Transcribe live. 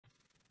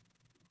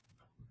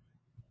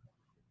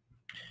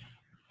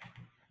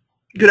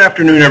Good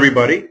afternoon,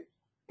 everybody.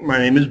 My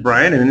name is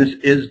Brian, and this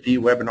is the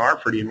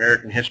webinar for the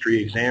American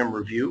History Exam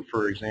Review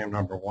for exam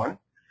number 1.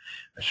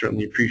 I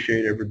certainly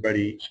appreciate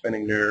everybody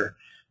spending their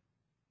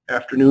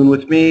afternoon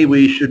with me.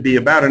 We should be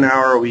about an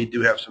hour. We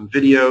do have some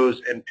videos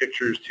and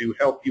pictures to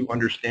help you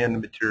understand the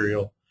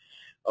material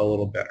a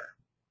little better.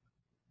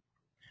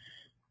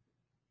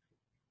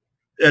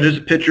 That is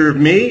a picture of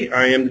me.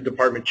 I am the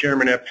department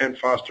chairman at Penn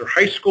Foster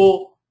High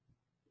School.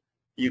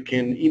 You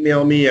can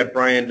email me at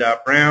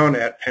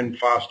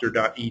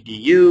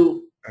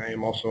brian.brown@pennfoster.edu. I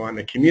am also on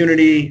the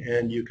community,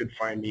 and you can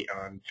find me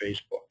on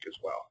Facebook as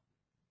well.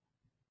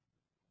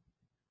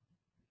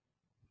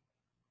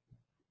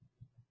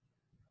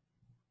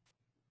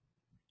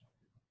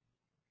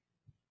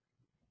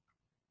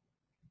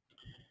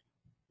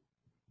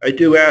 I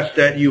do ask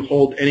that you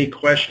hold any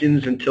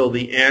questions until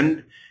the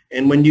end.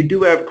 And when you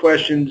do have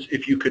questions,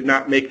 if you could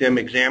not make them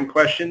exam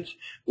questions,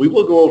 we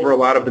will go over a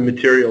lot of the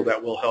material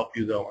that will help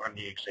you, though, on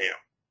the exam.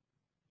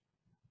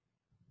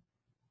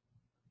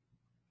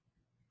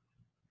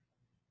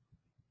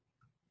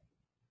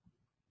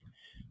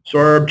 So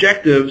our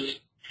objectives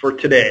for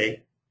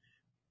today,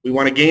 we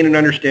want to gain an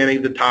understanding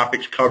of the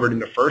topics covered in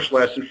the first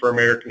lesson for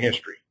American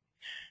history.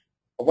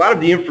 A lot of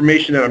the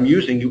information that I'm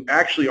using you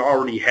actually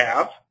already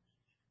have.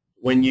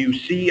 When you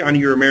see on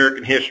your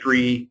American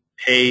history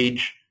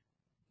page,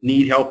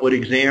 need help with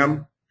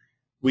exam,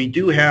 we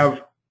do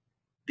have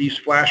these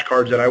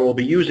flashcards that I will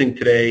be using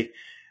today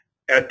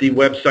at the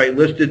website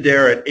listed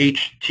there at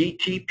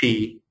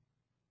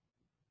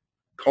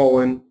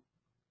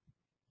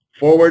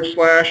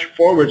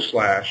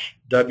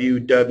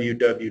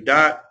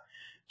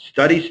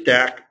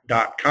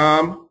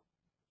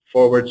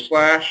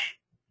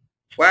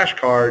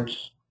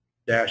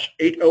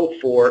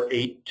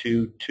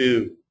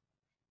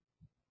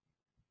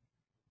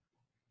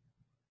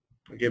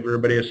I'll give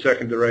everybody a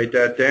second to write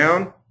that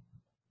down.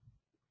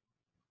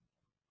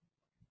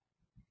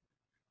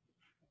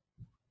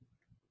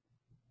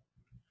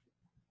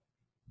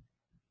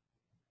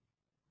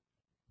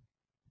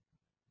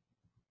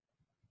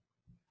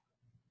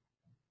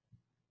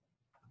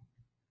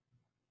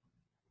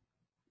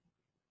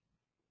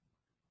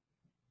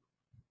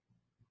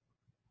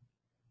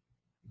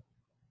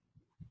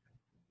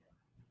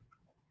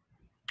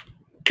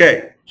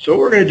 Okay, so what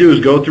we're going to do is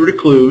go through the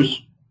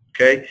clues.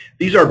 Okay,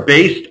 these are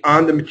based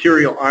on the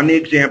material on the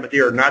exam, but they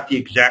are not the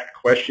exact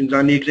questions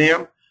on the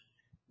exam.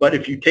 But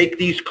if you take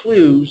these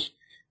clues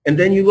and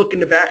then you look in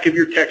the back of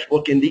your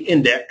textbook in the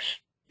index,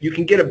 you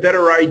can get a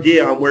better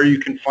idea on where you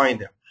can find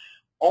them.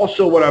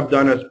 Also, what I've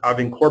done is I've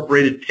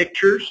incorporated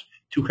pictures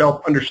to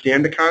help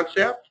understand the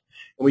concept.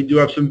 And we do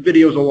have some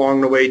videos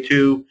along the way,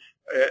 too,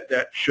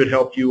 that should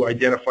help you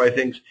identify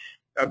things.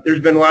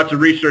 There's been lots of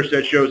research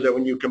that shows that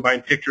when you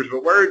combine pictures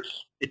with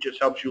words, it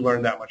just helps you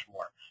learn that much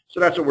more. So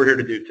that's what we're here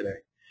to do today.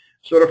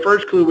 So the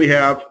first clue we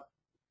have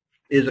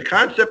is a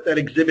concept that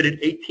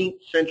exhibited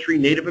 18th century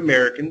Native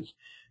Americans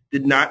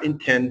did not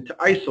intend to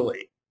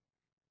isolate.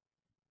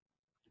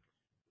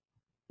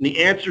 And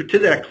the answer to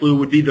that clue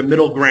would be the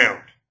middle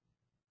ground.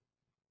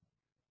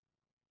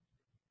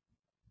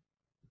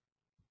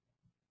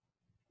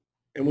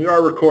 And we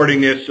are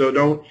recording this, so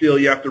don't feel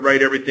you have to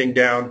write everything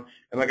down.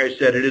 And like I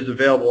said, it is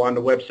available on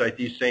the website,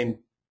 these same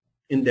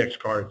index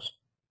cards.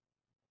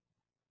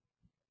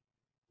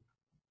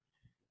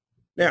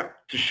 Now,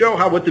 to show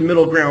what the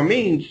middle ground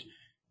means,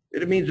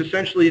 it means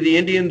essentially the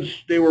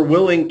Indians, they were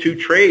willing to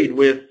trade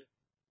with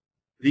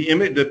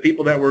the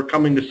people that were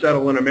coming to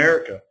settle in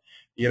America,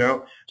 you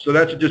know. So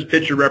that's what this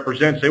picture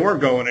represents. They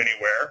weren't going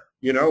anywhere,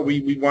 you know.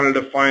 We wanted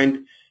to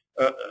find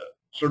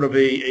sort of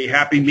a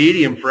happy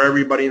medium for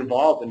everybody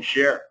involved and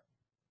share.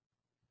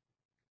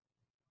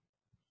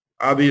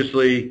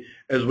 Obviously,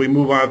 as we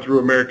move on through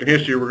American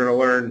history, we're going to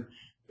learn,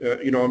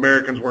 you know,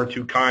 Americans weren't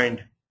too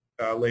kind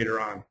later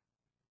on.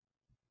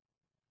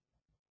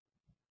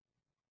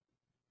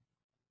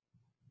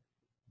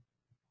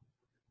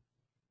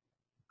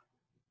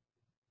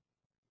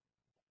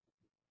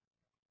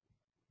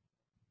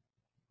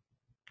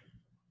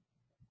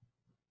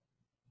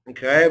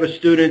 Okay, I have a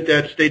student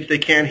that states they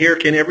can't hear.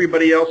 Can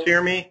everybody else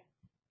hear me?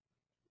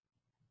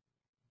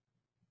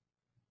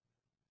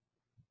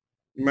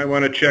 You might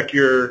want to check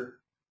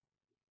your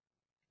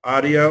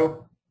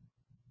audio.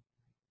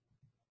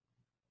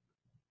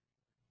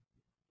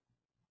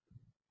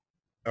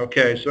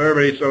 Okay, so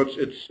everybody, so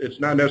it's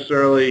not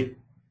necessarily.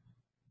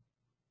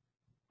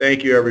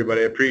 Thank you,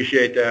 everybody. I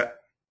appreciate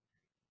that.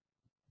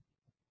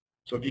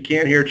 So if you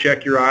can't hear,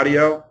 check your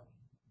audio.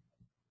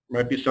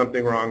 Might be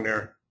something wrong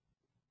there.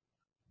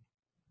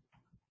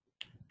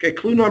 Okay,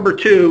 clue number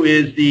 2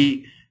 is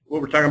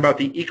what we're talking about,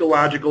 the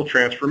ecological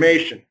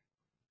transformation,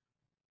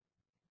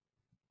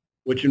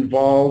 which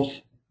involves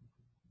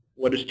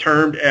what is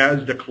termed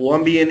as the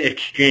Columbian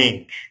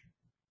Exchange.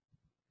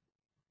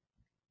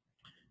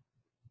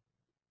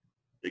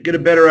 To get a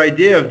better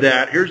idea of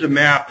that, here's a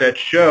map that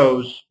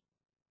shows,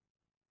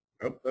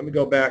 oh, let me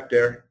go back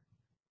there.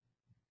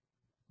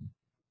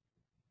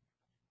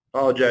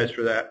 Apologize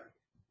for that.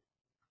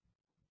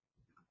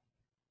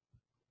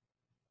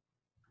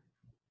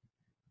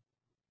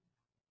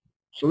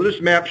 So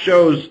this map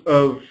shows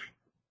of,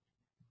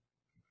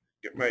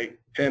 get my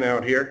pen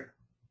out here,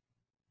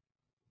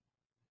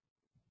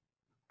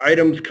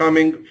 items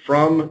coming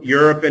from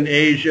Europe and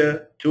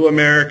Asia to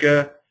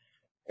America,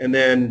 and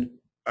then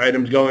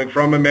items going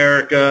from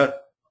America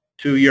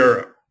to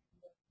Europe.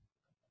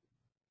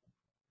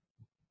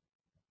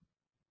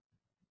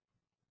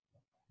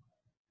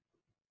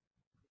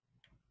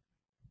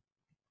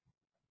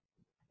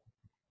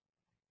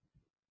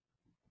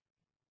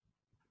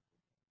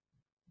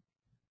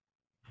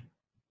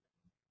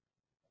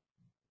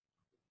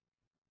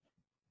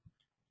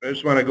 I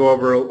just want to go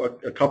over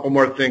a couple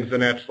more things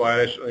in that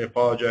slide. I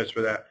apologize for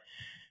that.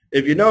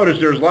 If you notice,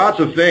 there's lots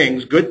of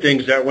things, good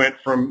things that went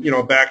from,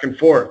 back and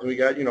forth. We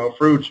got,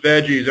 fruits,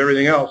 veggies,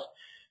 everything else.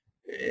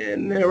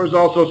 And there was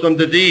also some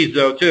disease,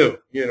 though, too.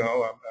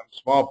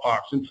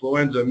 Smallpox,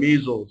 influenza,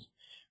 measles,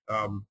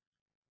 that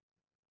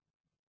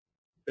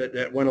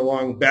went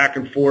along back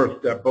and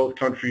forth that both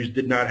countries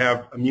did not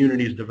have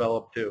immunities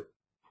developed to.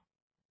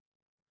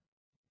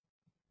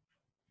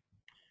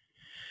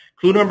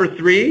 Clue number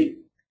 3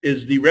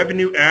 is the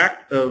Revenue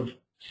Act of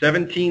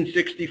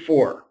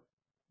 1764.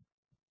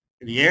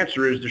 And the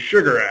answer is the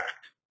Sugar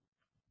Act.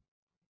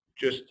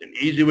 Just an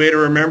easy way to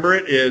remember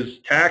it is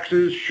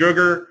taxes,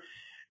 sugar,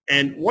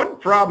 and one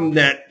problem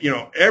that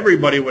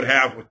everybody would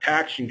have with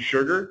taxing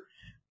sugar,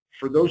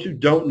 for those who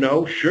don't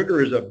know,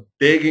 sugar is a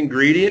big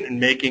ingredient in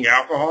making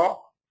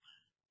alcohol.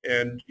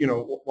 And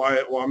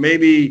while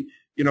maybe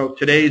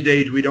today's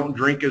age we don't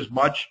drink as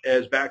much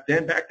as back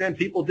then. Back then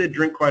people did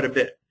drink quite a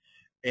bit,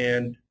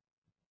 and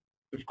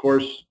of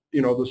course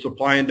the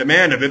supply and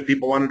demand of it,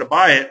 people wanted to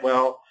buy it.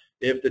 Well,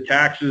 if the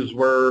taxes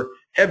were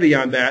heavy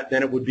on that,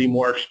 then it would be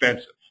more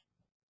expensive.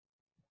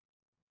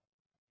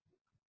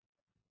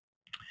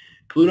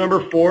 Clue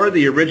number 4,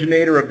 the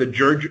originator of the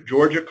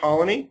Georgia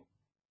colony.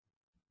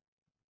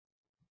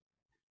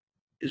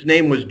 His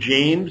name was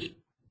James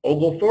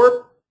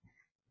Oglethorpe.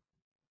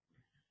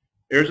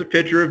 There's a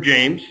picture of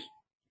James.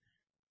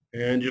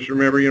 And just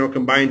remember,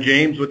 combine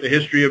James with the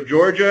history of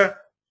Georgia,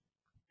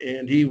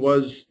 and he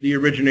was the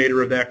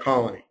originator of that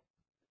colony.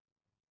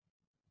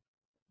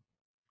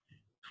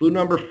 Clue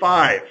number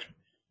 5,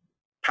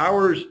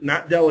 powers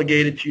not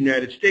delegated to the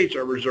United States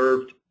are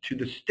reserved to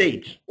the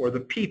states or the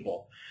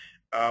people.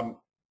 And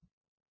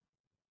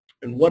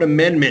what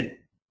amendment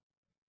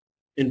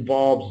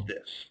involves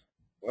this?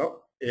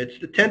 Well, it's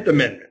the 10th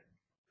Amendment.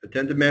 The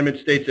 10th Amendment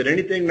states that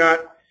anything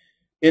not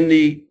in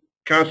the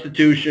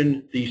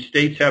Constitution, the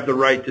states have the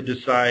right to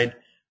decide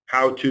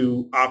how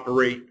to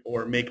operate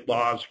or make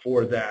laws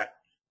for that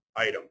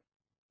item.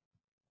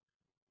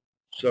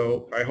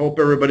 So I hope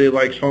everybody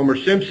likes Homer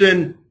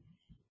Simpson,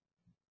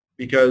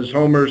 because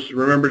Homer's,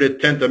 remember the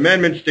 10th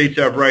Amendment, states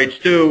have rights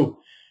too.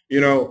 He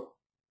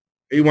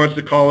wants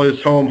to call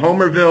his home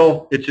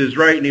Homerville. It's his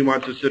right, and he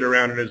wants to sit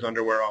around in his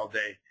underwear all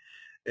day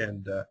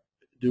and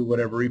do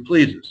whatever he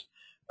pleases.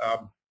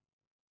 And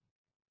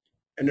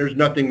there's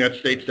nothing that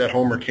states that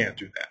Homer can't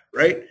do that,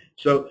 right?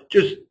 So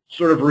just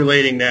sort of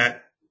relating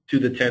that to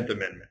the 10th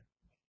Amendment.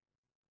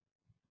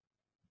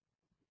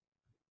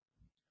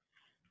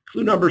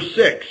 Clue number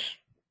 6,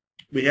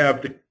 we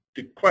have the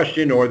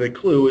question, or the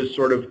clue is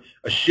sort of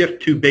a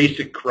shift to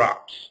basic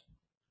crops.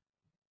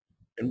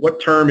 And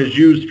what term is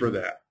used for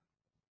that?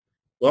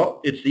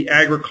 Well, it's the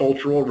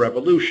agricultural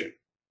revolution.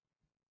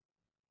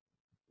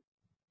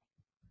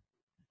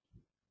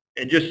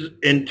 And just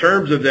in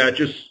terms of that,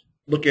 just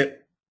look at,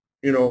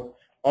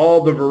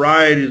 all the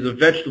varieties of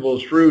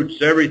vegetables,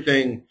 fruits,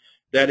 everything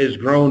that is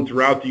grown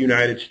throughout the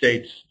United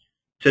States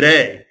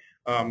today.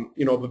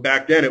 But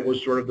back then it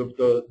was sort of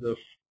the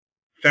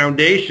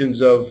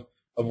foundations of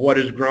what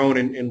is grown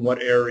in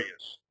what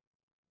areas.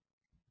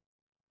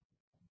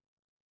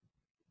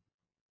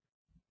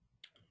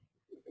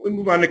 We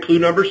move on to clue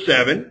number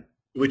 7,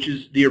 which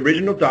is the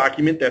original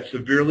document that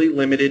severely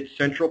limited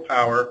central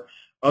power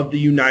of the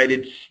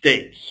United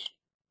States.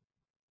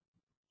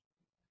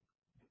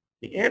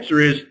 The answer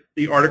is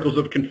the Articles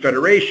of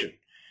Confederation.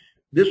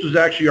 This was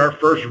actually our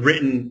first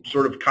written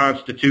sort of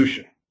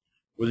constitution,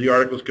 was the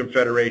Articles of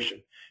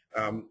Confederation.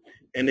 And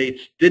they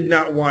did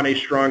not want a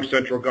strong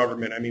central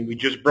government. I mean, we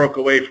just broke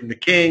away from the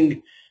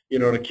king.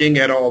 The king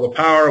had all the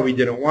power. We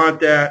didn't want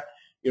that.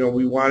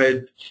 We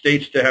wanted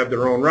states to have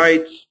their own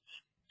rights.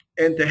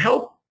 And to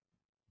help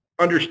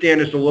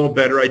understand this a little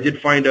better, I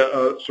did find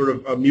a sort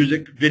of a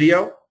music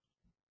video.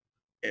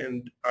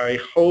 And I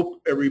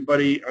hope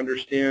everybody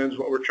understands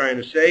what we're trying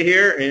to say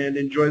here, and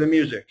enjoy the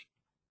music.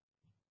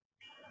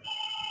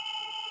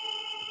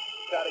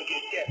 Gotta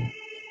get get.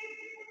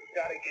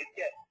 Gotta get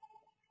get.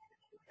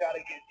 Gotta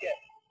get get.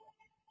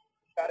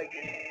 Gotta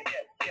get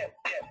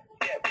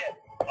get.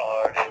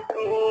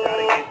 Article.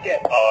 Gotta get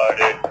get.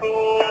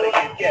 Article. Gotta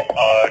get get.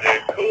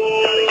 Article.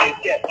 Gotta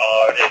get get.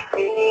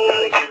 Article.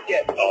 Gotta get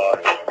get.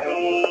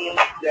 Article.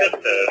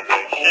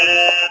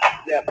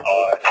 Confederation.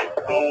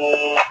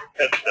 Article.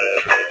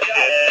 Confederation.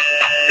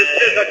 This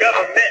is a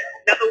government.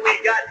 Now that we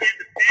got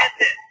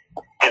independence,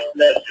 it's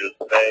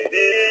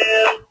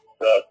legislative.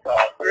 The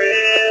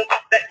Congress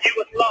that you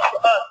was law for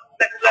us.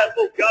 Next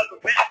level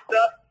government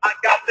stuff.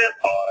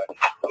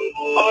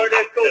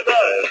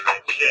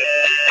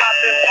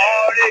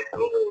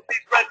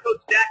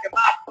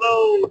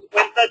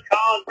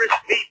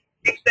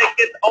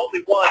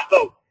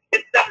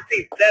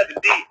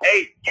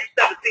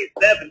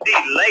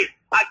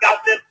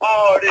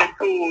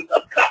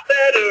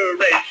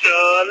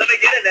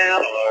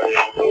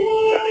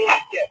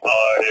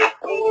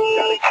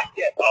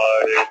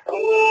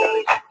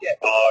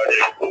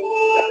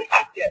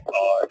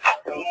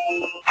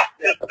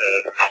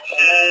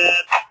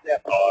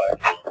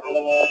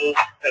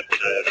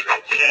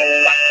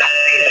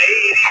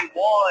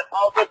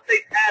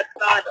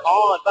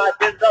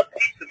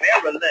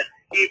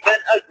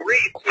 even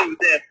agree to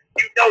them.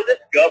 You know this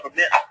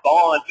government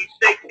spawn. Each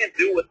state can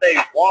do what they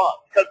want.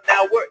 Cause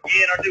now we're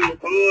in our new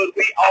hood.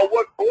 We all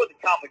work for the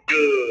common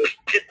good.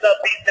 It's the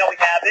beat, now we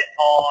have it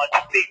on.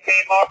 Just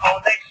became our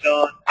own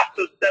nation.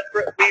 So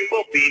separate we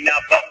will be now,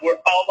 but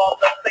we're all on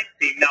the same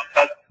team now.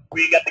 Cause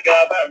we got the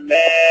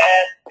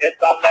government.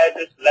 It's our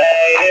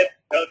legislative.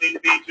 No need to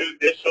be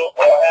judicial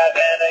or have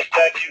an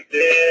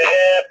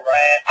executive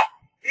branch.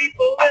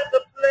 People in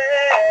the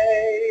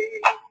play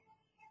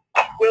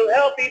will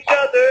help each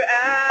other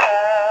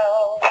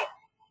out.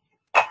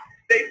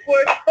 They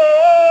work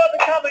for the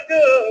common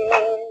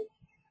good.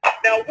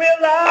 Now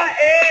will I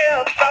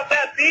am stop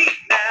that beat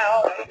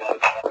now.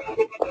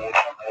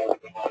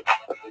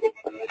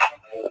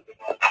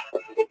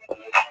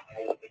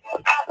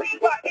 I'll be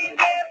rocking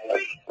every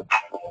beat.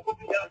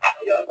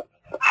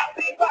 I'll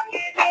be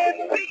rocking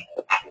every beat.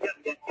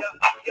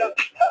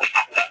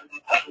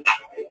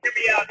 Get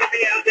me out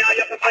now.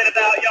 Y'all complain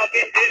about y'all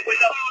getting hit with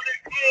the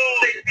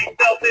they be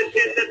selfish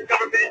shit that the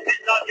government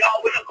hitting on y'all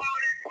with a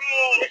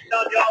hitting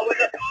on y'all with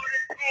a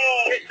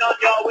hitting on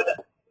y'all with a.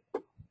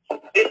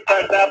 It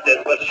turns out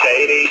this was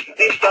shady.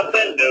 Need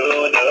something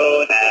new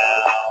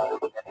now.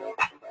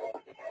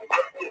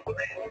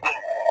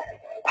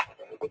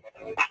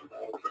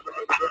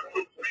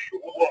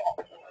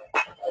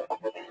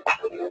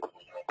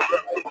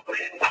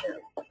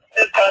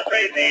 This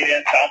country's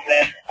needing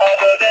something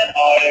other than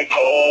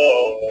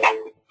articles.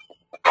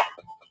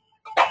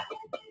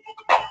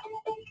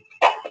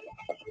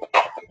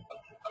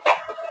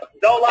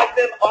 Don't like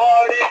them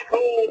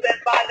articles,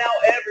 and by now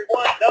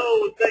everyone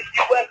knows the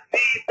U.S.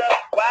 needs a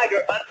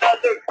swagger,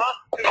 another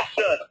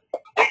constitution.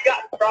 We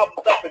got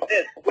problems up in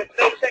this, with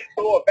no checks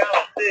or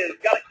balances.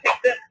 Gotta kick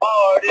them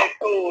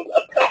articles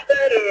of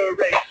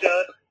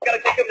confederation. Gotta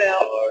kick them now.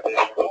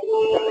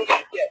 Articles,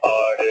 yeah,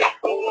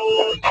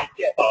 articles,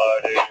 yeah,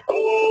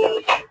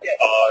 articles, yeah,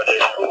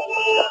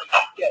 articles,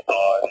 yeah,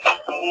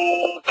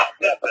 articles,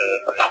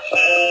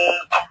 confederation,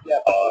 yeah,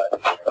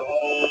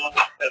 articles,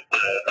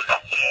 confederation.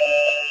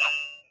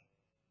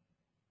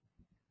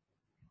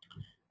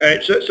 All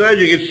right, so as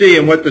you can see,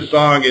 and what the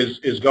song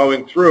is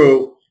going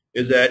through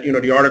is that,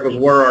 the Articles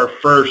were our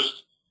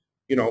first,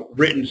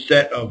 written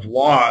set of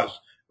laws,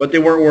 but they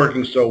weren't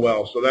working so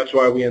well. So that's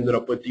why we ended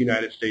up with the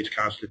United States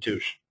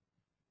Constitution.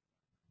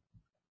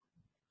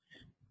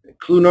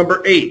 Clue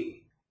number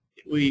 8,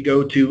 we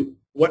go to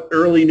what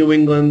early New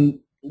England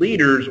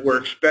leaders were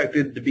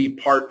expected to be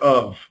part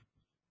of.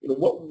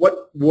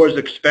 What was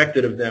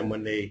expected of them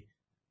when they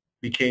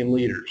became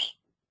leaders?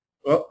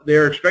 Well, they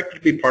are expected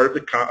to be part of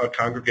a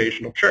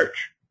congregational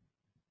church.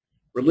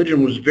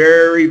 Religion was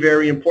very,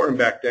 very important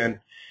back then,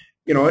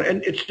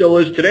 and it still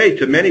is today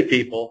to many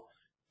people.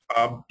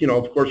 Of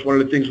course, one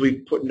of the things we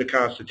put in the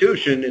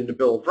Constitution, in the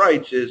Bill of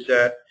Rights, is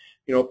that,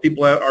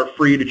 people are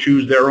free to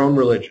choose their own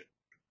religion.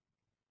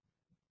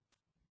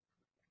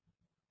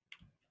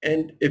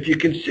 And if you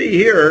can see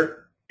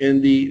here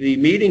in the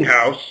meeting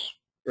house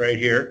right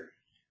here,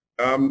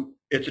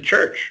 it's a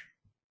church,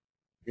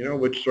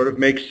 which sort of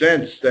makes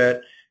sense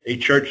that a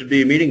church would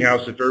be a meeting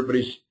house if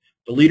the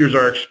leaders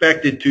are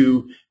expected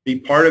to be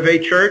part of a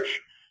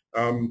church.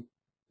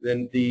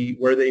 Then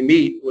where they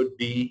meet would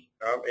be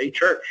a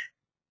church.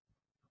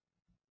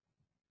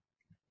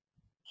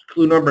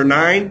 Clue number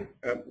 9,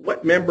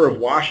 what member of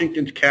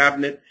Washington's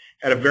cabinet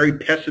had a very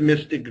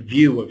pessimistic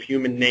view of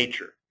human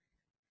nature?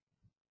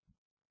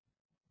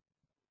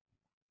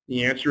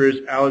 The answer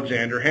is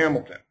Alexander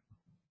Hamilton.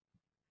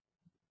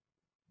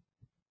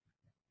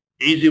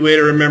 Easy way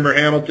to remember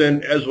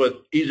Hamilton, as with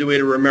easy way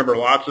to remember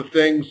lots of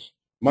things,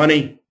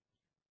 money,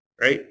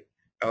 right?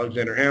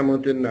 Alexander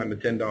Hamilton on the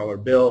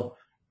 $10 bill,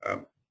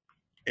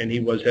 and he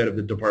was head of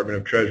the Department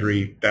of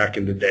Treasury back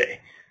in the day,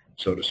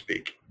 so to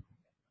speak.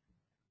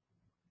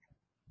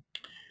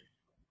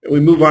 And we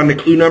move on to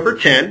clue number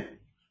 10.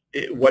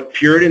 What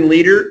Puritan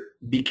leader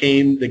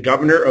became the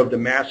governor of the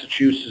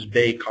Massachusetts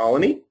Bay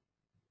Colony?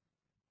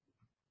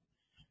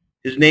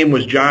 His name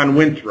was John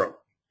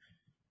Winthrop.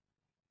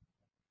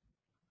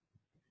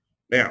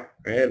 Now,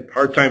 I had a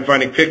hard time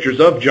finding pictures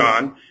of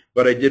John,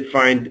 but I did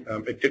find a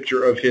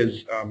picture of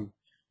his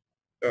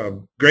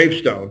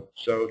gravestone.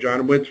 So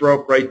John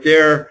Winthrop right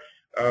there,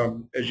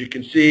 as you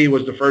can see,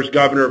 was the first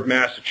governor of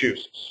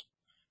Massachusetts.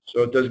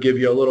 So it does give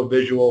you a little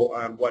visual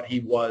on what he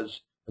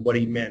was and what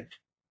he meant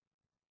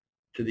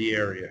to the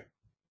area.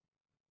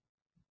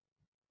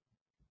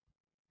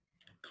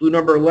 Clue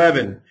number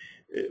 11,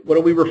 what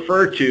do we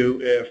refer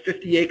to a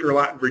 50-acre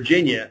lot in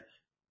Virginia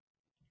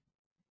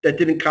that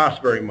didn't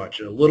cost very much,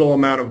 a little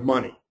amount of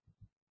money?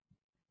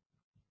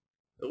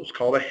 It was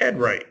called a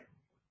headright.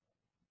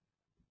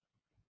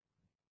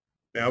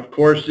 Now, of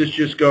course, this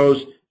just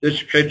goes,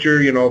 this picture,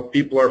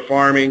 people are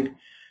farming.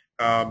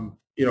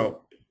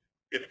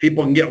 If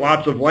people can get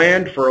lots of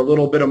land for a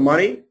little bit of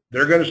money,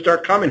 they're going to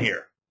start coming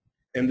here.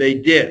 And they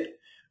did.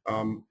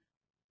 And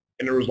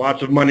there was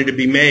lots of money to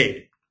be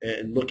made.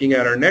 And looking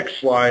at our next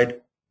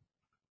slide,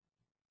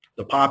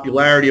 the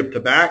popularity of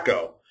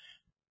tobacco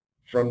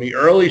from the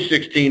early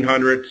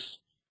 1600s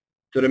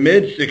to the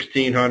mid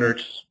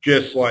 1600s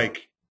just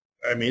like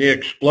I mean, it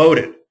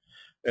exploded.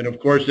 And of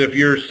course, if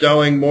you're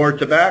selling more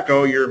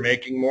tobacco, you're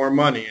making more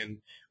money. And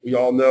we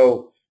all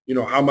know,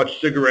 how much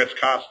cigarettes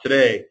cost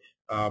today.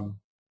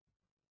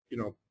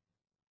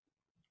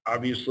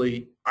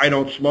 Obviously, I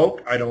don't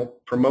smoke. I don't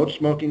promote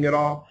smoking at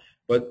all.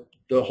 But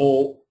the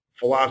whole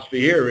philosophy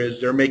here is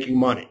they're making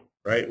money,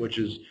 right? Which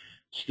is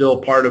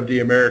still part of the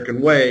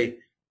American way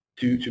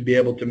to be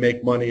able to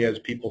make money as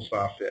people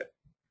saw fit.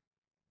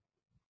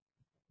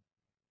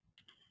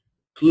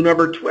 Clue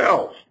number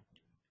 12.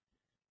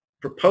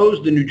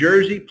 Proposed the New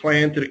Jersey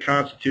plan to the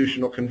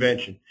Constitutional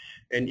Convention.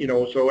 And,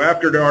 so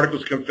after the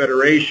Articles of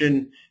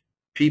Confederation,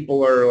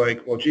 people are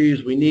like, well,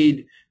 geez, we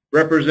need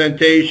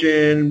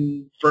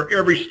representation for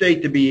every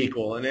state to be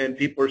equal. And then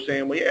people are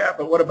saying, well, yeah,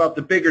 but what about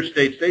the bigger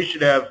states? They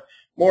should have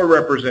more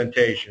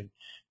representation,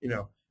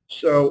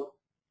 So,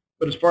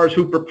 but as far as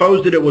who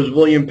proposed it, it was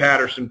William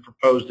Paterson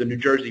proposed the New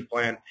Jersey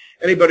plan.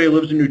 Anybody who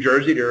lives in New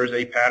Jersey, there is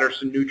a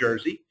Paterson, New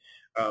Jersey,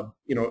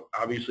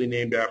 obviously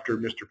named after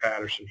Mr.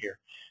 Paterson here.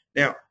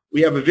 Now,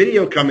 we have a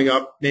video coming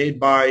up made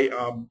by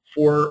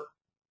 4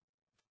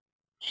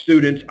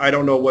 students. I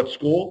don't know what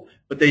school,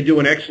 but they do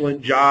an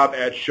excellent job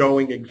at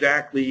showing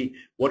exactly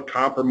what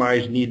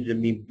compromise needed to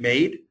be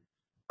made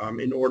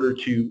in order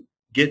to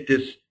get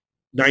this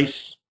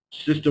nice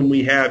system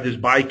we have, this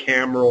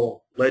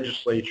bicameral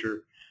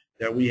legislature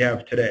that we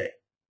have today.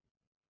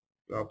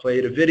 I'll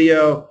play the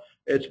video.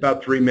 It's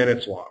about 3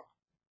 minutes long.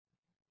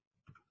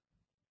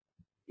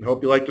 I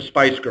hope you like the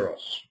Spice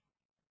Girls.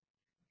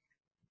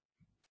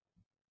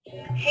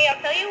 Hey,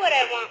 I'll tell you what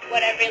I want,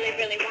 what I really,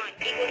 really want.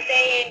 Equal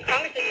say in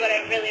Congress is what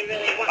I really,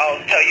 really want.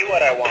 I'll tell you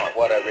what I want,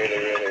 what I really,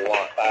 really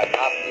want. By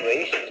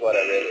population is what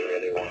I really,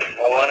 really want.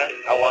 I wanna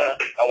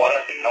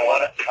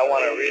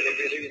really,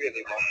 really,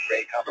 really want a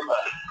great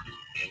compromise.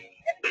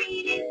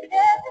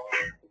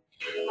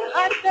 A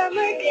hot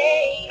summer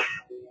day,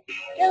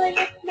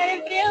 delicious men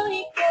and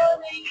Philly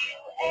for the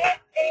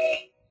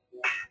USA.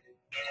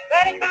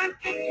 Write a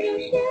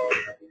constitution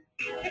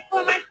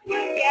before my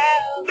school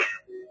gal.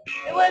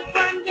 There was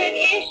one good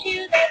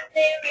issue that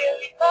they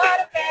really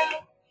thought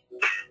about.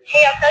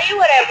 Hey, I'll tell you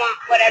what I want,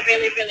 what I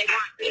really, really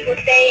want. Equal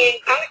say in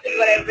Congress is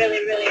what I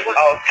really, really want.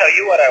 I'll tell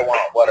you what I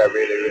want, what I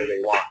really,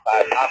 really want.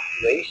 By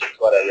population is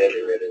what I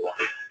really, really want.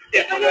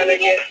 If we're gonna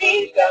get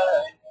things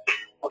done,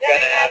 we're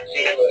gonna have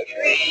to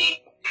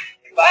agree.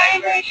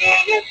 By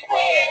Virginia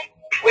Square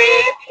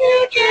with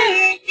New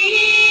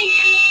Jersey.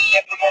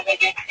 If we're gonna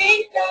get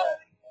things done,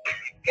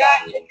 we've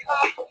got to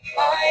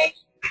compromise.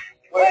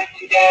 Work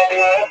together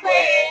on a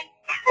plan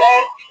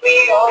that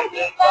we all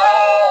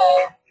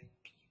divide.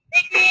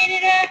 They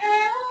created a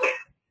house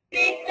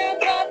based on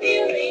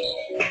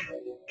population.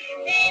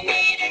 They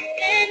made a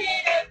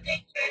Senate of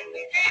mixed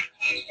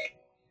representation.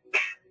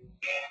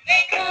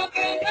 They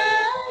compromised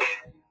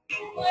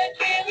what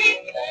really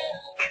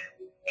well.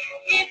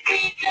 If we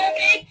come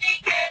big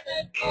together,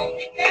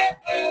 only that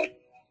well.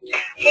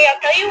 Hey, I'll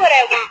tell you what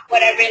I want,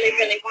 what I really,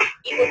 really want.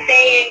 Equal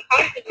say in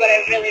Congress is what I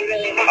really,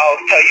 really want.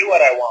 I'll tell you what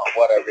I want,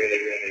 what I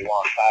really, really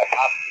want. By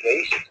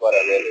population is what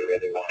I really,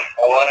 really want.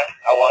 I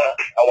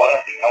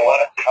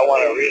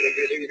wanna really,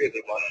 really,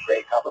 really want a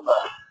great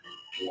compromise.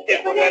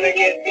 If we're gonna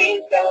get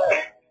things done,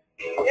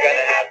 we're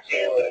gonna have to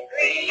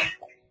agree.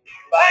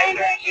 By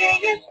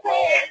Virginia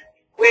Square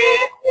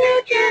with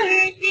New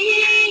Jersey.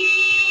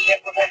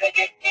 If we're gonna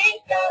get things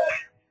done,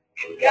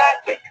 we've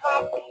got to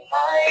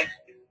compromise.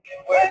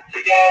 Work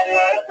together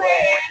on a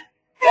plan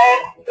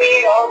that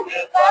we all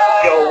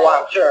divide. Yo,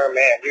 I'm sure,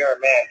 man, you're a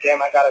man.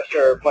 Damn, I got a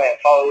sure plan.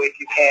 Follow if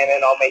you can,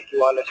 and I'll make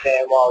you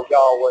understand. While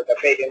y'all were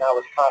debating, I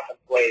was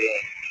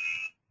contemplating.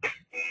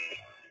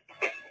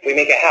 We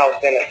make a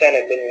house and a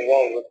senate, then we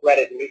won't regret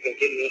it, and you can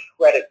give me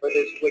credit for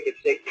this wicked,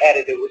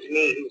 sick-headed. It was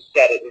me who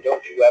said it, and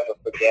don't you ever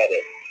forget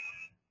it.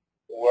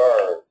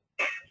 Word.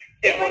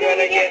 If we're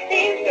gonna get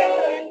things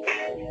done,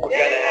 we're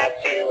gonna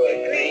have to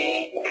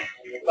agree.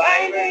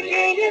 By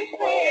Virginia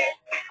Square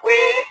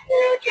with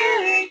New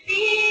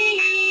Jersey.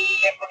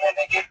 If we're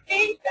gonna get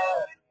things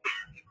done,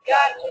 we've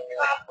got to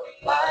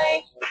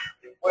compromise.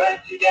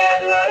 Work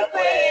together on a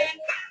plan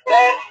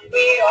that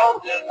we all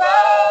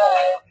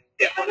divide.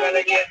 If we're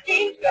gonna get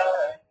things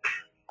done,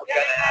 we're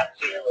gonna have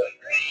to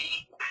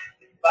agree.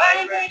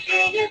 By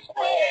Virginia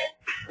Square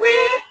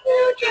with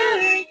New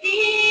Jersey.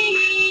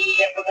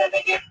 If we're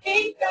gonna get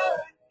things done,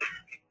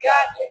 we've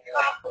got to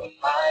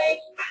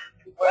compromise.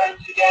 Work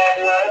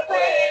together on a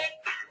plan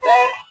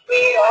that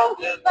we all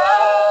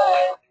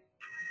divide.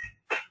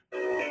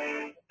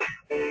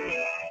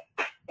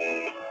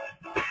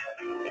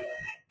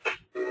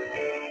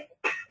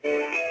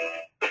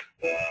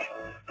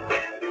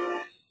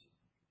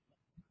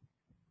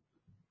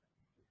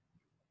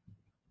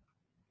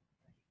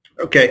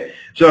 Okay,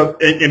 so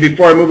and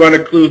before I move on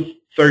to clue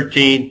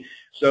 13,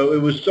 so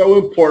it was so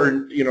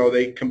important,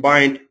 they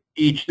combined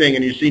each thing,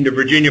 and you've seen the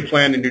Virginia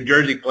plan and New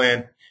Jersey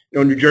plan.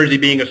 New Jersey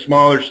being a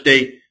smaller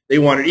state, they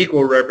wanted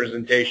equal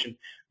representation.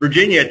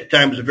 Virginia at the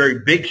time was a very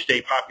big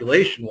state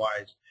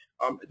population-wise.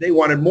 They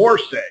wanted more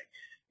say.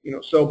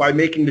 So by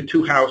making the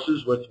 2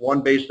 houses with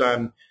one based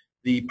on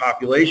the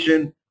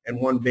population, and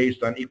one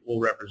based on equal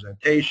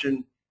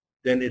representation,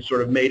 then it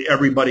sort of made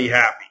everybody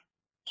happy.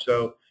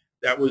 So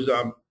that was,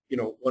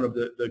 one of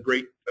the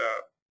great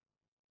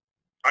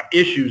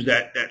issues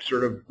that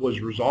sort of was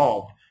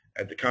resolved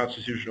at the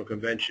Constitutional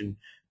Convention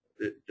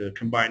to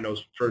combine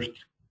those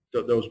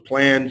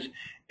plans.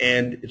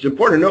 And it's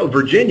important to note,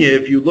 Virginia,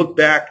 if you look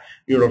back,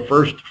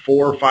 first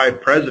 4 or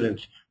 5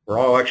 presidents were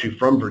all actually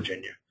from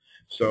Virginia.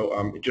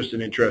 So just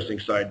an interesting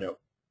side note.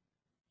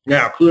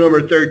 Now, clue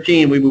number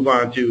 13, we move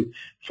on to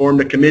form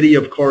the Committee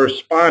of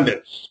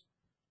Correspondence.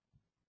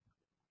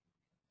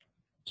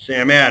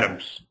 Sam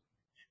Adams.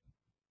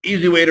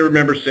 Easy way to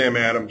remember Sam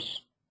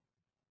Adams.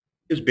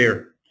 His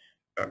beer.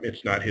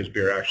 It's not his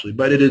beer, actually,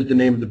 but it is the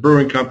name of the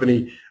brewing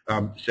company.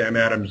 Sam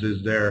Adams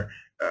is there,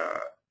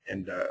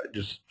 and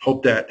just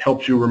hope that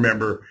helps you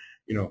remember,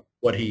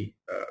 what he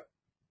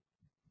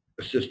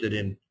assisted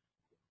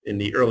in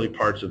the early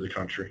parts of the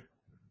country.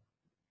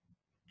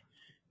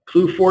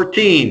 Clue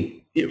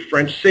 14, a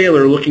French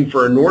sailor looking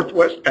for a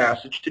northwest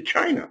passage to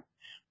China.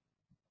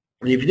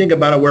 And if you think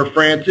about it, where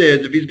France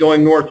is, if he's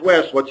going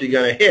northwest, what's he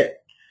going to hit?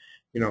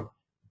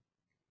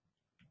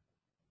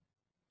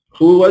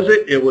 Who was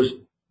it? It was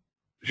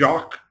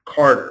Jacques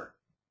Cartier,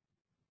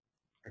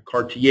 or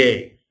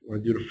Cartier. I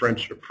want to do the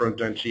French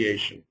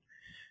pronunciation.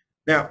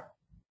 Now,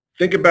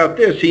 think about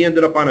this. He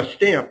ended up on a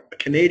stamp, a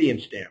Canadian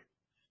stamp.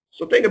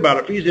 So think about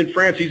it. If he's in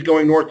France, he's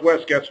going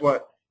northwest, guess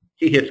what?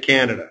 He hits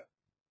Canada.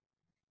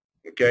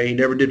 Okay, he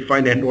never did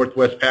find that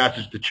northwest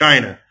passage to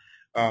China.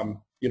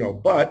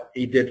 But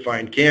he did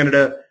find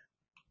Canada,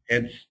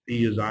 hence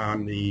he is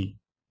on the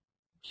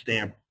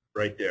stamp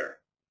right there.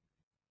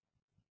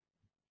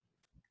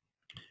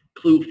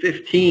 Clue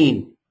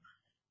 15,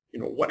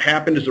 what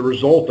happened as a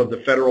result of the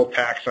federal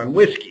tax on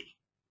whiskey?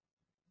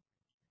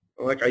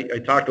 Like I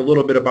talked a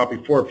little bit about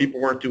before, people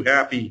weren't too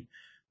happy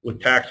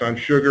with tax on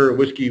sugar.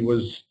 Whiskey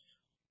was,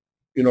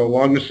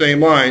 along the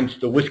same lines,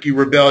 the Whiskey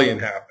Rebellion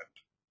happened.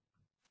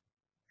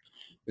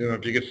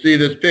 If you can see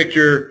this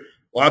picture,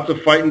 lots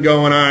of fighting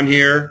going on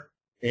here,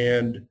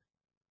 and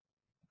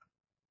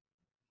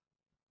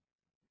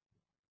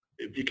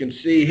if you can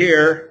see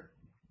here,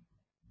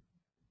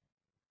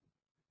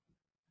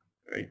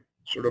 I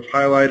sort of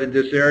highlighted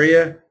this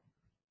area.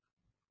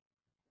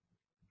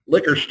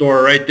 Liquor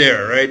store right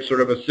there, right?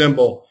 Sort of a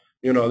symbol.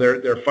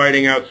 They're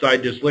fighting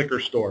outside this liquor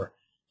store.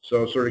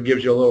 So it sort of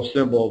gives you a little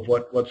symbol of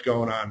what's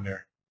going on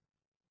there.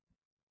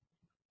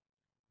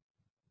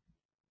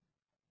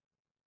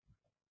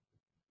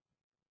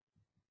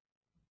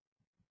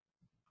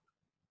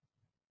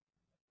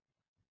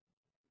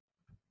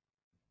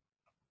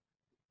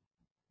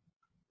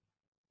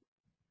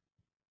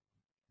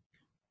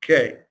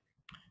 Okay.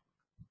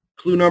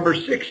 Clue number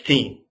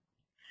 16.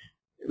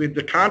 With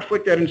the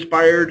conflict that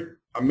inspired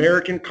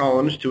American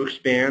colonists to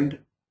expand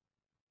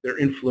their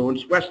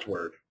influence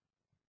westward.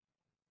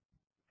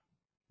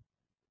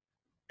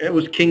 And it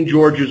was King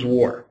George's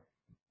War.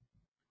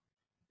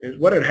 And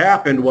what had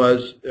happened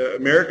was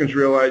Americans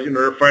realized,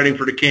 they're fighting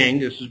for the king.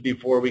 This is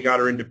before we got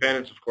our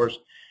independence, of course.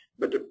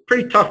 But they're a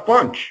pretty tough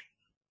bunch.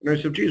 And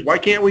I said, geez, why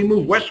can't we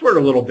move westward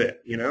a little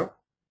bit,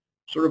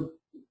 Sort of,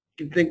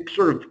 you can think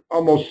sort of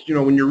almost,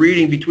 when you're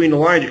reading between the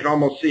lines, you can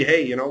almost see,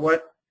 hey, you know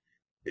what?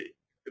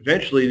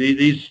 Eventually,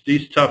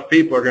 these tough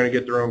people are going to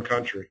get their own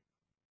country.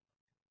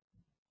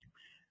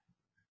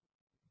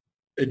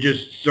 It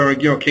just, so,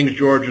 King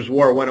George's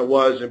War, when it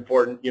was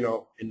important, in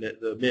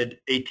the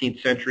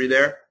mid-18th century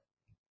there.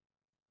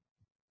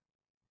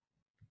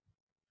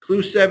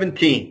 Clue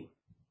 17.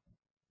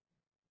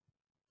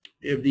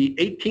 If the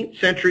 18th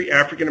century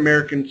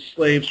African-American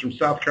slaves from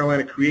South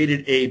Carolina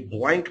created a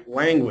blank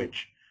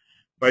language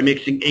by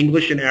mixing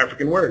English and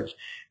African words.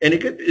 And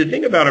the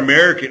thing about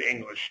American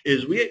English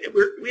is we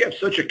have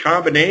such a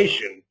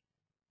combination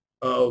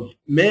of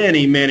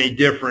many, many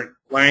different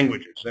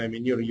languages. I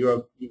mean,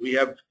 we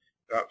have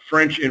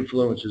French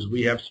influences,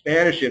 we have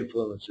Spanish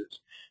influences,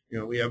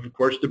 we have, of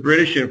course, the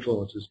British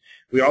influences.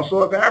 We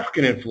also have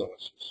African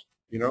influences.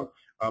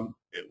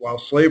 While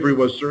slavery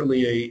was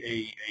certainly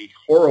a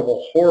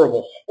horrible,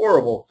 horrible,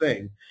 horrible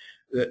thing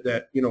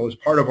that is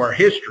part of our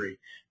history,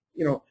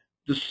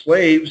 the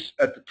slaves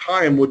at the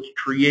time would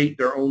create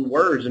their own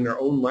words in their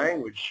own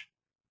language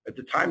at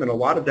the time, and a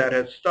lot of that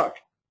has stuck.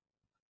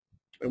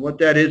 And what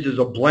that is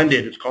a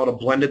blended, it's called a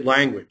blended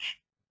language.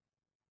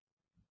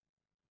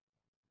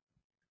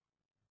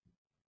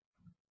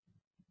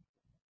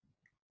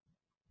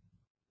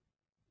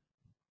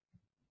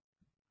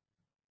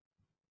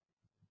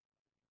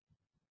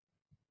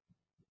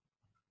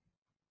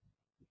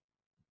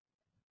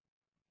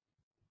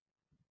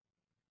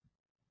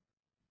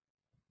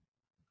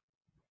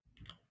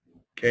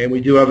 Okay, and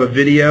we do have a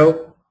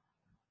video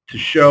to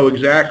show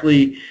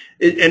exactly,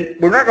 and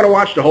we're not going to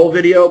watch the whole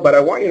video, but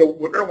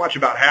we're going to watch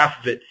about half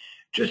of it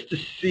just to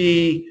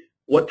see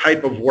what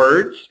type of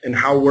words and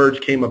how words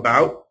came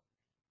about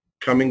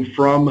coming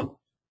from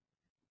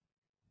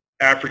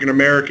African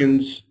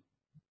Americans,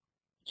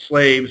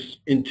 slaves,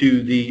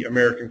 into the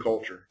American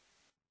culture.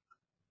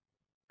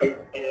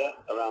 here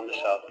around the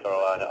South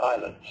Carolina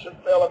islands. This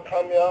fella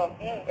come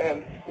here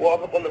and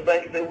walk up on the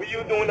bank and say, "What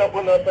you doing up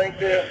on that bank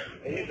there?"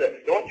 And he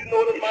said, "Don't you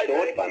know that my It's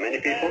thought by many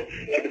people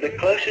to be the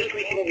closest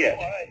we can get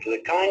to the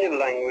kind of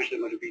language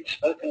that would have been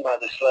spoken by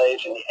the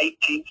slaves in the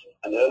 18th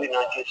and early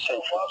 19th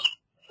centuries,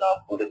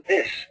 and that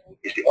this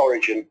is the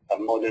origin of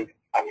modern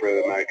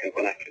Afro-American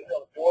vernacular.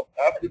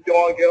 After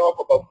John get off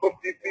about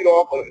 50 feet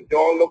off,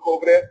 John look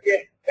over there,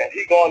 and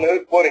he going to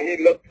his foot and he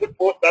look his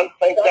foot down,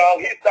 sink down,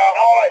 he start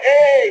hard,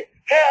 "Hey,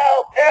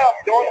 help, help!"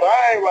 John said,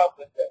 "I ain't rough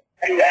with that."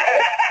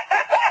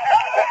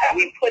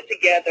 We put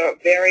together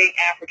very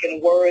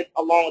African words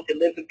along with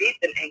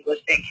Elizabethan English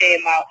and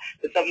came out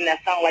with something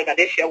that sounds like a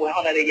this year with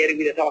Hunter yet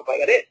we talk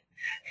like this.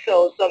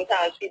 So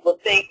sometimes people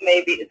think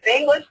maybe it's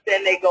English,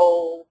 then they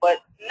go, but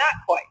not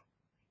quite.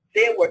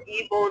 There were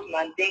Igbos,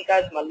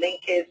 Mandinkas,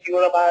 Malinkes,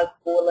 Yorubas,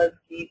 Bolas,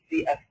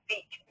 Gisi,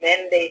 Afik,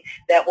 Mende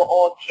that were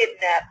all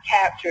kidnapped,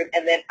 captured,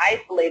 and then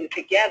isolated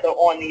together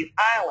on these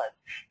islands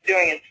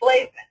during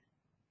enslavement.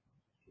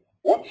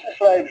 Once the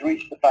slaves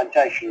reached the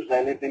plantations,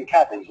 they lived in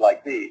cabins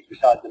like these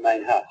beside the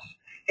main house.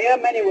 Here,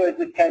 many words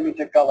that came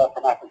into Gullah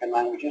from African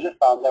languages have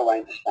found their way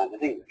into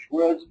standard English.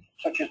 Words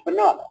such as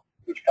banana,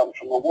 which comes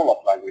from the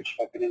Wolof language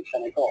spoken in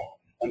Senegal,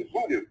 and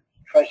voodoo,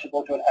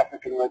 traceable to an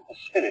African word for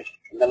spirit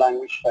in the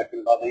language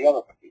spoken by the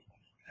Yoruba people.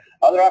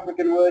 Other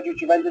African words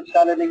which have entered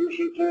standard English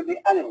include the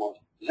animals,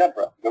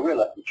 zebra,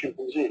 gorilla, and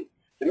chimpanzee,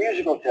 the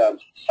musical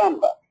terms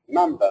samba,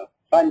 mambo,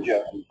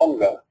 banjo, and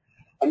bongo,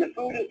 and the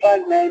food and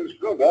plant names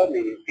guga,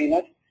 meaning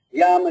peanut,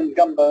 yam and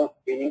gumbo,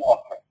 meaning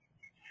okra.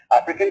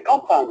 African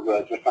compound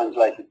words were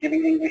translated,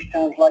 giving English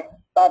terms like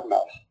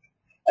badmouth.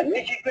 And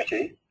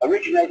nitty-gritty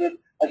originated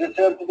as a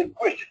term for the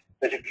grit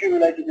that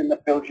accumulated in the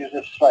bilges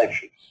of slave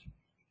ships.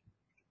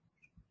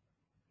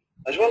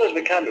 As well as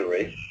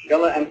vocabulary,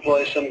 Gullah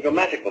employs some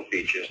grammatical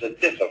features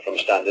that differ from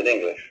standard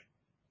English.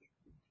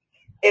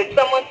 If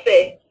someone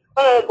say,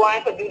 "Oh,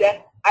 going to do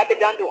that," I be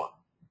done doing.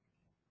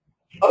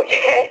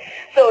 Okay?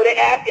 So they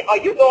ask you, "Are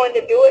you going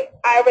to do it?"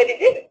 I already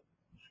did it.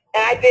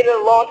 And I did it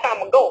a long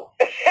time ago,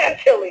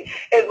 essentially,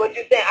 is what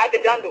you're saying. I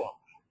be done doing.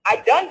 I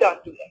done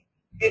do that.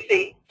 You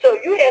see? So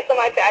if you hear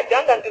somebody say, "I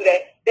done do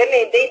that," that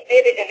means they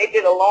did it and they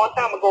did it a long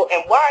time ago.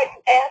 And why are you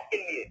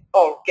asking me?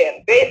 Oh,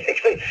 again,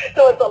 basically.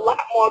 So it's a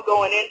lot more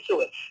going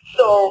into it.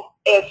 So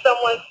if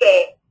someone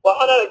said, "Well,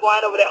 Hunter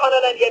going over there,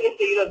 Hunter done yet to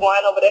see you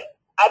going over there,"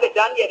 I be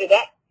done yet to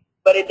that.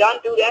 But it done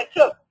do that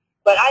too.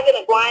 But I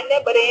didn't go in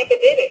there, but they ain't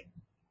did it.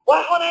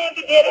 Why Hunter ain't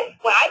did it?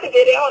 Well, I did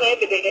it, Hunter ain't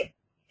did it.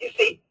 You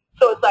see?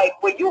 So it's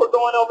like, when you were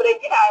going over there,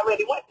 yeah, I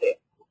already went there.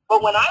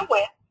 But when I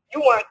went,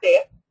 you weren't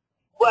there.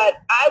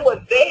 But I was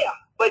there.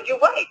 But you're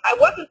right. I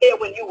wasn't there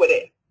when you were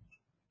there.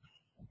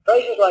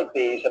 Phrases like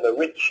these have a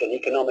rich and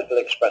economical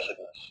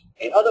expressiveness.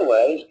 In other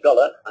ways,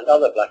 Gullah and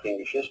other black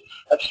Englishes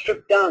have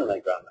stripped down their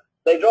grammar.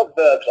 They drop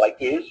verbs like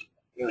is,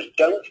 use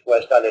don't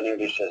where standard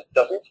English says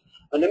doesn't,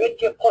 and omit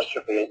the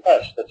apostrophe and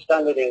s that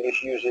standard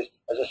English uses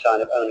as a sign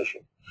of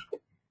ownership.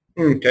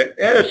 Okay,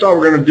 and that's all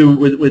we're going to do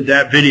with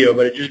that video,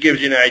 but it just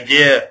gives you an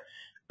idea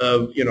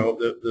of, you know,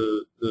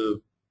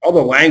 all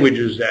the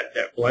languages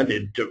that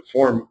blended to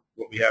form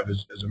what we have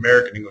as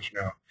American English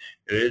now.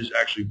 It is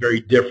actually very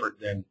different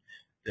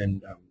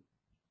than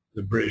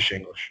the British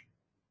English.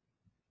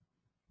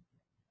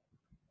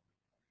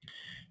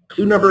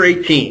 Clue number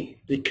 18.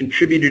 It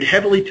contributed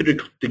heavily to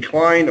the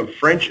decline of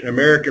French and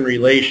American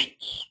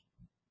relations.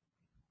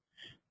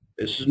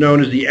 This is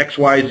known as the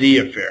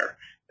XYZ affair.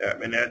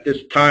 And at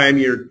this time,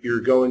 you're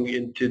going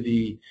into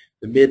the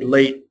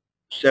mid-late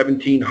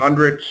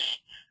 1700s.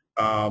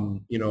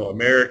 You know,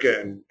 America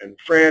and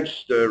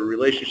France, the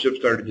relationship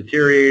started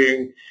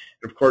deteriorating.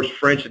 And of course,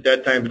 French at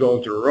that time is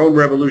going through her own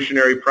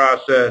revolutionary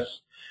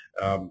process.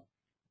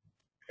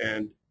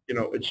 And, you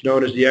know, it's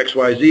known as the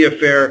XYZ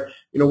affair,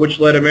 you know, which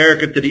led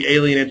America to the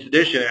Alien and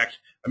Sedition Acts.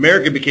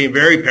 America became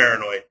very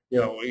paranoid. You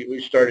know, we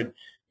started,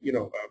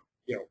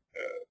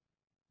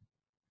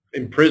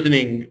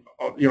 imprisoning,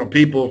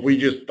 people if we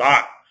just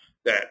thought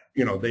that,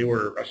 they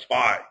were a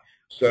spy.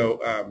 So,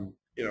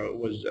 it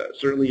was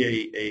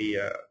certainly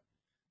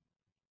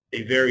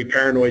a very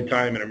paranoid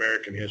time in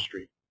American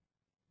history.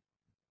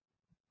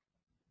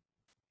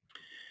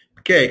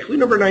 Okay, clue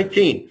number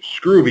 19.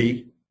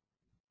 Scrooby,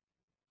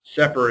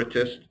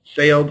 separatist,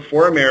 sailed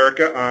for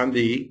America on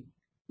the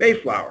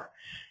Mayflower.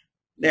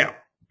 Now,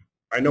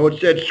 I know it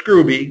said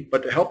Scrooby,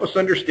 but to help us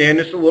understand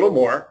this a little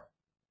more,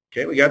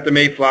 okay, we got the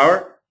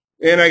Mayflower,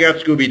 and I got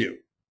Scooby-Doo.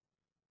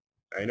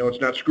 I know it's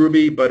not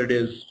Scrooby, but it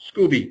is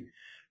Scooby,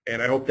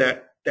 and I hope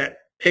that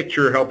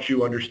picture helps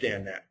you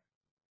understand that.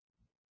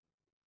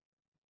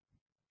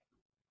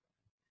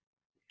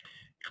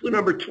 Clue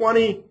number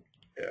 20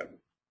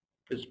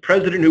 is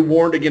president who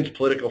warned against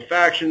political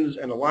factions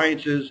and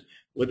alliances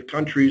with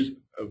countries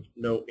of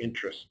no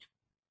interest.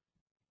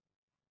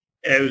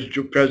 As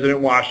President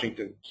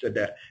Washington said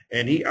that.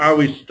 And he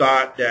always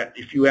thought that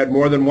if you had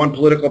more than one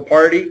political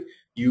party,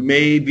 you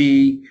may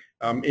be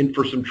in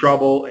for some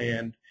trouble.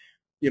 And,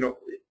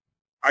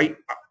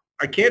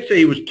 I can't say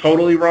he was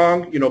totally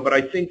wrong, but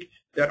I think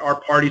that our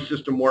party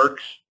system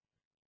works.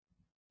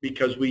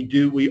 because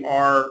we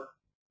are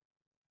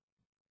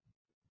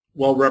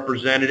well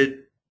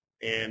represented,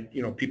 and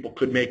people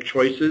could make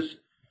choices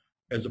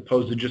as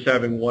opposed to just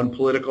having one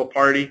political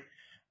party.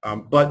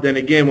 But then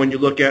again, when you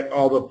look at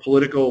all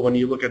the when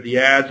you look at the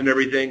ads and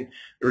everything,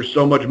 there's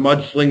so much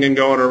mudslinging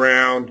going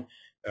around.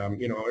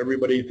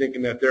 Everybody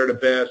thinking that they're the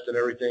best and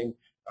everything,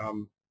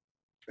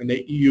 and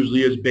it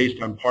usually is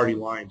based on party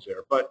lines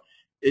there. But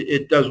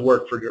it does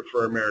work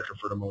for America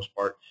for the most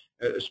part,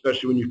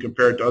 especially when you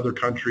compare it to other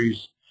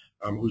countries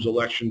whose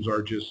elections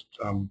are just,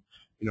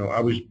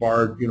 always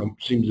barred,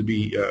 seems to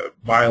be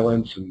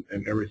violence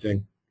and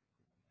everything.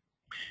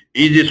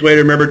 Easiest way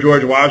to remember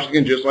George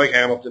Washington, just like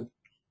Hamilton,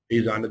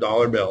 he's on the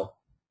dollar bill.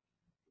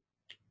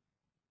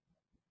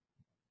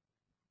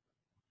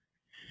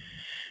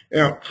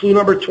 Now, clue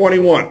number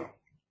 21.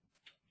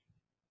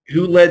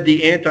 Who led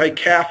the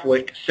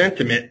anti-Catholic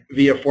sentiment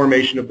via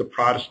formation of the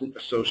Protestant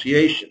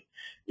Association?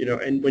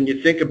 And when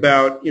you think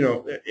about,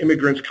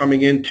 immigrants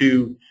coming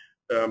into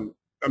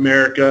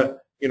America,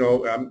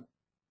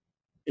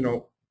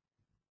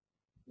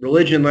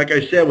 religion, like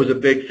I said, was a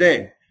big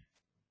thing.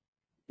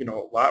 A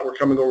lot were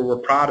coming over were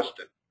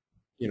Protestant.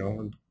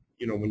 And,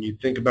 when you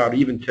think about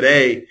even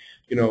today,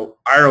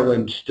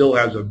 Ireland still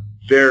has a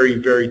very,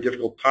 very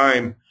difficult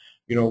time,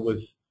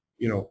 with,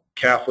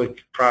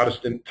 Catholic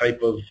Protestant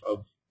type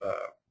of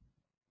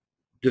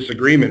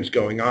disagreements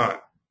going on.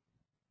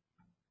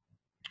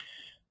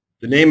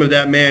 The name of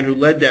that man who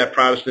led that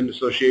Protestant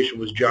association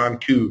was John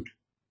Coode.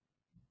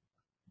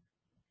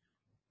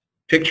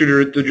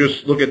 Picture to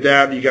just look at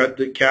that. You got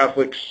the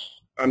Catholics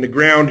on the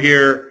ground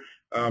here,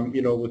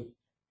 with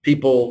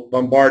people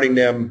bombarding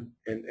them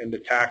and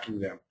attacking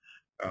them.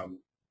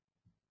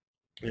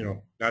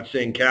 Not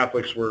saying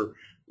Catholics were,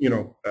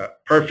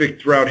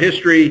 perfect throughout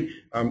history.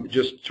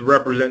 Just to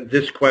represent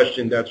this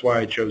question, that's why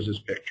I chose this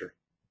picture.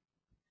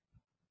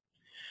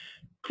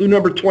 Clue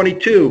number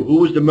 22, who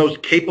was the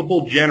most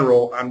capable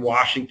general on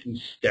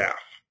Washington's staff?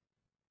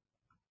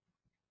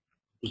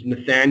 It was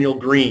Nathaniel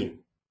Greene.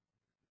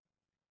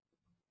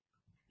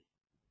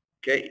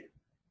 Okay,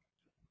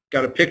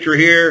 got a picture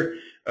here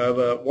of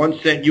a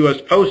 1-cent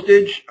U.S.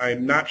 postage.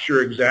 I'm not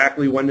sure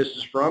exactly when this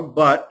is from,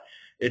 but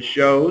it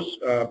shows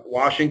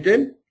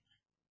Washington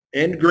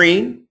and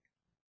Greene.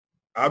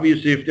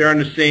 Obviously, if they're on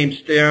the same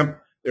stamp,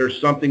 there's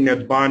something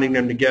that's bonding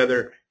them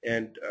together.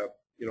 And,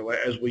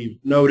 as we've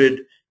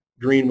noted,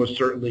 Greene was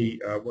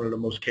certainly one of the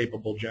most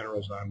capable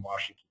generals on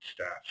Washington's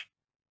staff.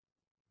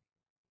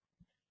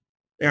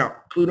 Now,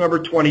 clue number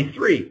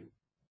 23.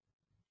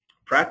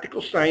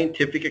 Practical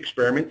scientific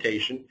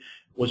experimentation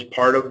was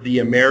part of the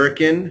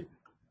American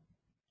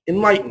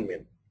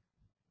Enlightenment.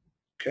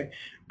 Okay,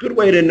 good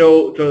way to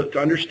know to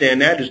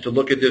understand that is to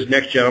look at this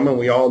next gentleman.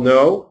 We all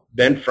know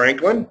Ben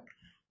Franklin.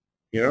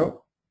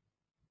 You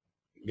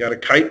got a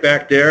kite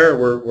back there.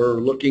 We're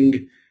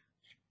looking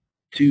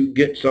to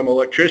get some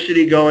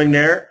electricity going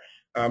there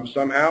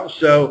somehow.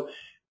 So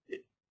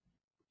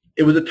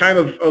it was a time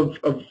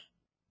of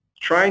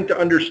trying to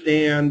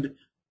understand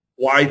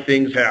why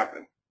things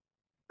happen,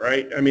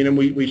 right? I mean, and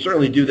we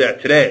certainly do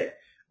that today.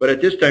 But at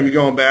this time, you're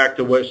going back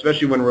to what,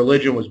 especially when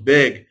religion was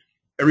big,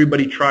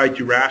 everybody tried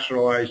to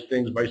rationalize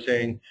things by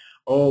saying,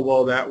 oh,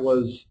 well, that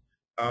was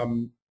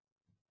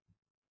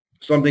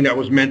something that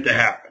was meant to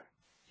happen.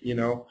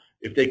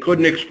 If they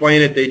couldn't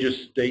explain it, they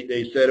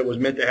said it was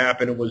meant to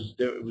happen. It was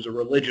a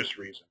religious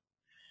reason.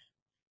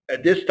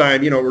 At this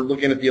time, we're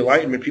looking at the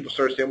Enlightenment. People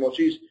start saying, well,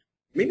 geez,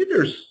 maybe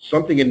there's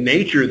something in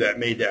nature that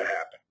made that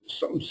happen,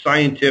 something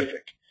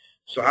scientific.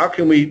 So how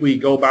can we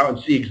go about and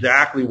see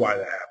exactly why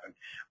that happened?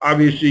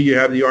 Obviously, you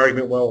have the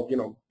argument, well,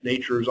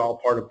 nature is all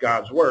part of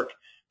God's work,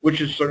 which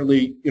is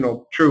certainly,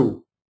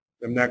 true.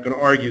 I'm not going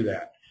to argue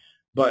that.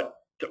 But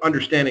to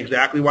understand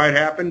exactly why it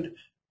happened,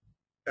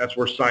 that's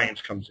where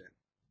science comes in.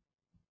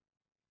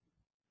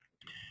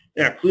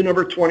 Now, clue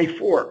number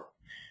 24.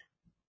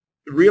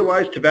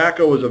 Realized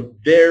tobacco was a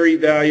very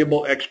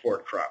valuable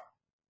export crop.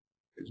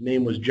 His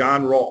name was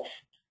John Rolfe.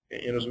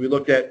 And as we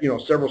looked at,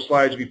 several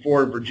slides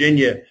before in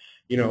Virginia,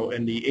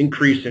 and the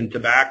increase in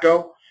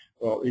tobacco,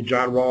 well,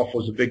 John Rolfe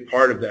was a big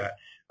part of that.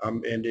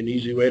 And an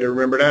easy way to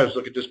remember that is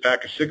look at this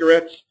pack of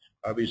cigarettes.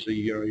 Obviously,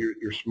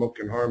 your smoke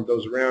can harm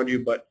those around you,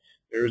 but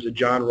there's a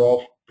John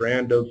Rolfe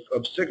brand of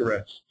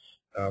cigarettes.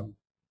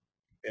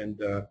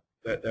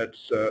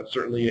 That's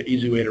certainly an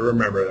easy way to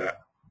remember that.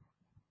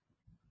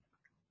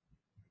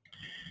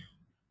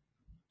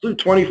 Clue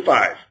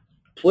 25.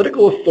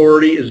 Political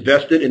authority is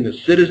vested in the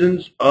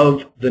citizens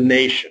of the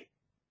nation.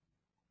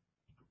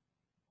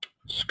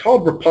 It's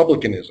called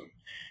republicanism.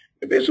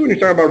 And basically, when you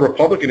talk about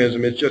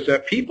republicanism, it's just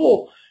that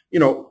people,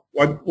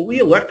 when we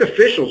elect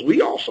officials,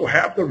 we also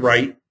have the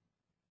right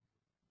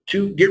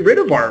to get rid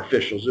of our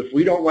officials if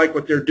we don't like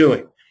what they're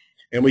doing.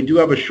 And we do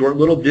have a short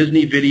little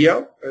Disney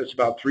video. It's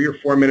about 3 or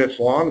 4 minutes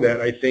long that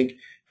I think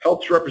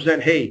helps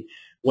represent, hey,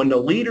 when the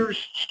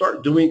leaders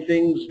start doing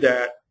things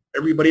that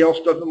everybody else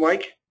doesn't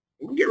like,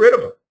 we can get rid of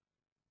them.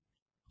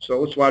 So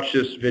let's watch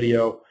this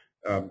video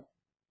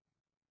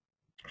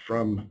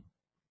from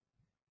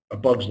A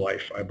Bug's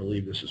Life, I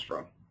believe this is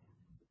from.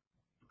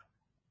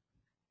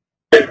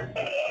 I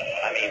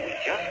mean, we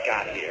just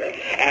got here,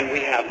 and we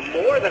have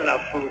more than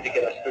enough food to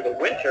get us through the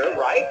winter,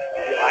 right?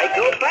 Why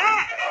go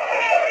back?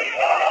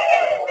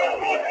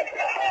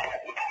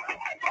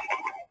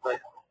 But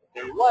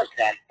there was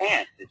that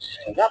ant that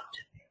stood up to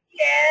me.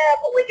 Yeah,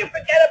 but we can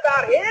forget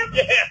about him.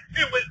 Yeah,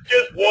 it was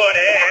just one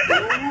ant.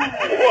 One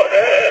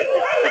ant.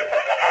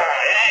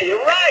 Yeah,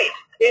 you're right.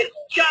 It's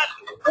just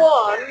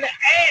one ant.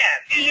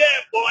 Yeah,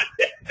 boy,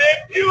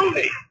 they're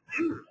puny.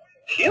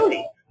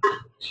 Puny?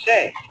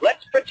 Say,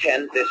 let's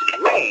pretend this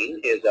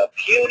rain is a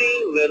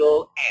puny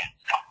little ant.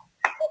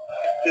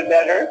 Did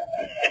that hurt?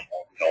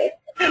 No.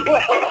 Well,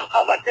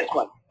 how about this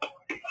one?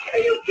 Are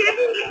you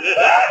kidding?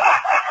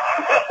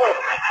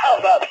 How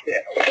about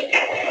this?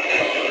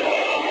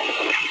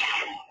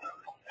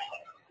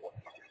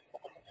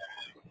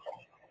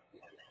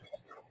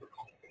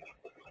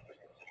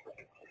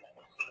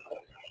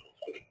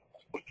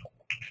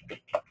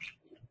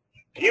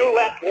 You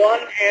let one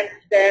ant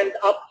stand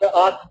up to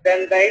us,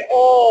 then they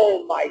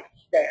all might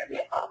stand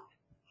up.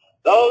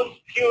 Those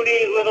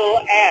puny little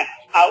ants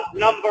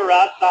outnumber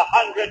us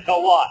 100 to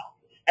 1.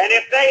 And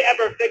if they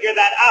ever figure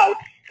that out,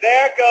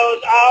 there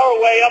goes our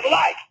way of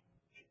life.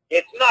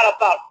 It's not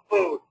about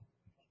food.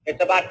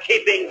 It's about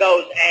keeping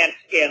those ants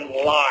in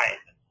line.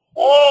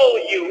 All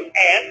you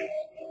ants,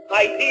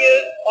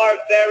 ideas are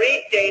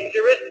very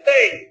dangerous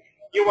things.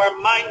 You are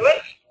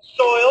mindless,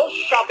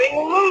 soil-shoving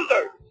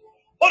losers.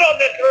 Put on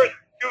this earth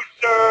to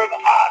serve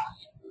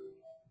us.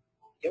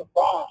 You're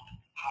wrong,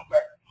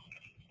 Hopper.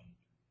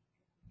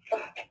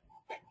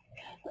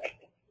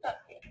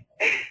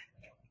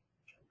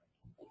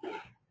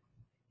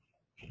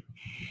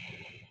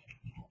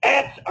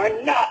 Ants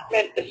are not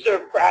meant to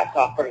serve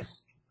grasshoppers.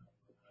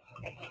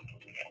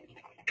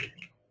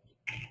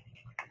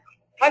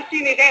 I've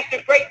seen these ants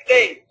do great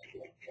things.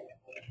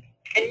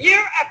 And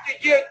year after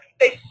year,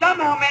 they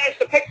somehow manage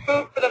to pick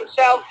food for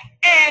themselves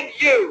and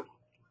you.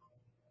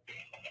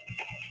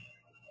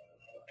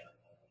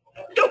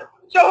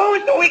 So who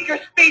is the weaker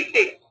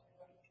species?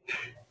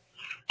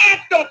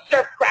 Ants don't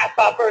serve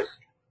grasshoppers.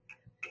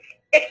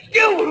 It's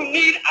you who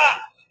need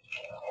us.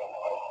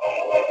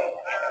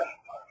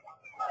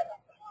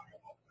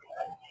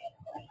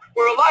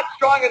 We're a lot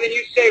stronger than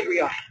you say we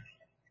are.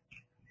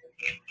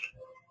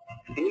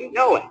 And you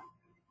know it,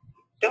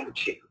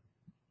 don't you?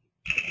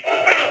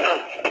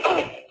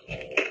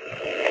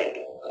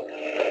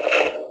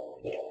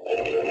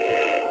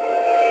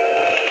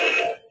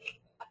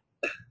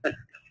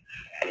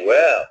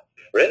 Well,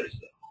 Prince,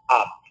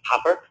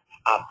 Hopper,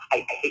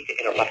 I hate to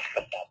interrupt,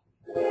 but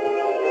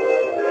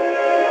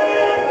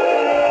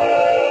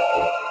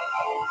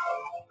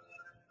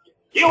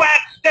you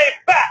ants stay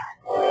back!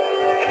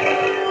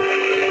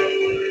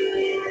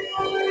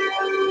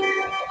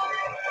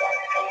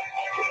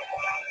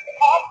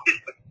 This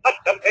was such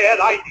a bad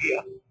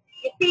idea.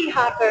 You see,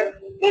 Hopper,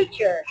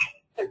 nature has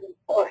certain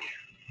order.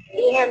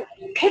 The ants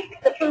pick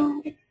the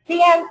food,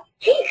 the ants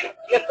keep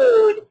the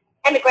food,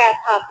 and the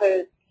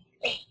grasshoppers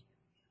leave.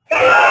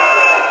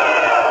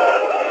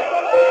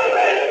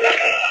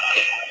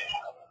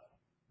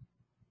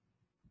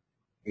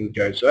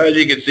 Okay, so as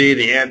you can see,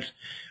 the ants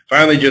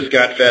finally just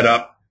got fed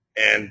up,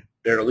 and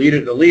the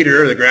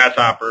leader, the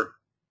grasshopper,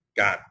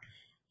 gone.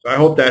 So I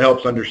hope that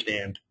helps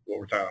understand what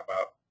we're talking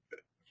about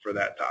for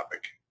that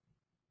topic.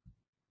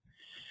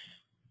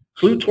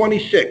 Clue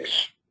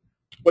 26.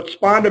 What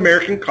spawned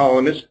American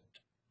colonists'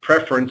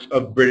 preference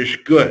of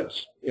British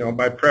goods? You know,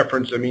 by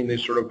preference, I mean they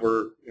sort of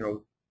were, you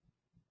know,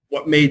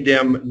 what made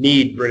them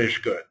need British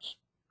goods?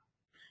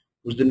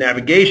 It was the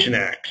Navigation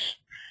Acts.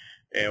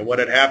 And what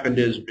had happened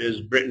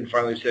is Britain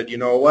finally said, you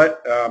know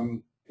what,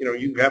 you know,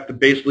 you have to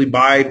basically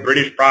buy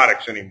British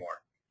products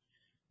anymore.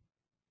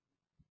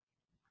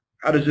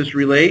 How does this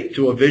relate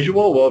to a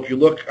visual? Well, if you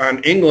look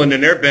on England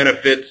and their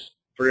benefits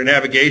for the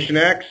Navigation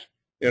Acts,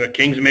 you know,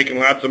 King's making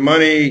lots of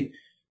money,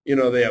 you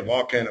know, they have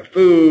all kind of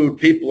food,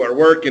 people are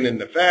working in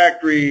the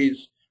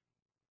factories.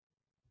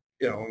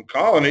 You know, in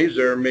colonies,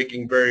 they're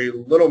making very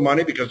little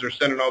money because they're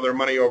sending all their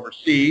money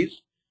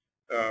overseas.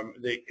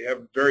 They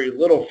have very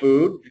little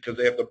food because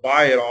they have to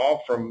buy it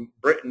all from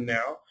Britain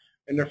now,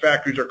 and their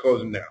factories are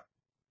closing down.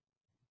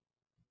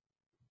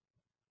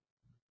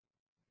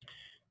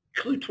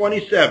 Clue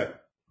 27.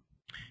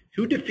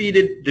 Who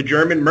defeated the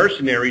German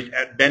mercenaries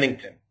at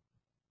Bennington?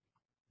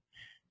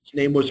 His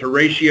name was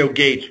Horatio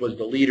Gates, was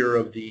the leader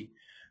of the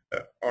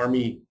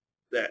army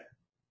that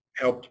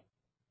helped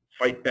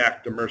fight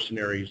back the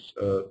mercenaries,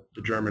 the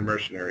German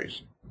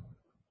mercenaries.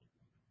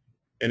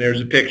 And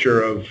there's a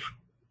picture of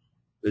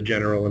the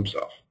general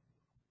himself.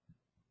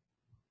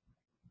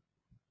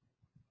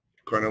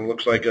 Kind of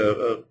looks like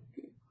a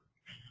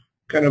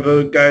kind of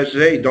a guy says,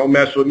 hey, don't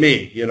mess with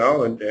me, you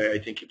know, and I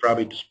think he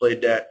probably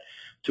displayed that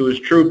to his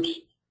troops,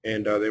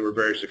 and they were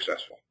very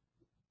successful.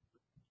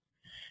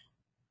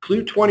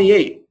 Clue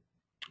 28.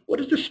 What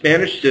is the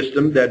Spanish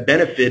system that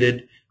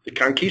benefited the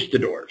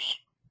conquistadors?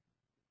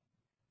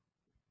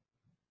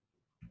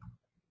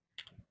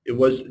 It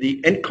was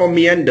the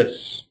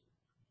encomiendas.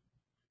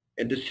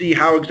 And to see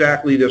how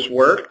exactly this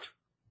worked,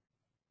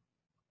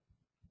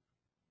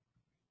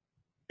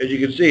 as you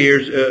can see,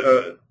 here's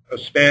a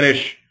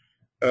Spanish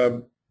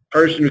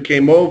person who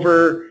came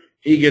over.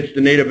 He gets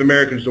the Native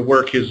Americans to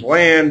work his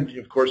land.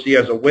 Of course, he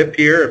has a whip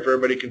here, if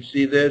everybody can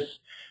see this,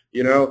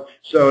 you know.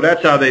 So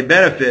that's how they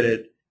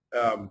benefited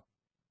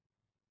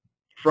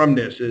from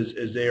this,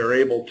 is they are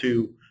able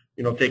to,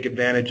 you know, take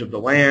advantage of the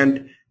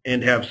land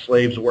and have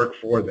slaves work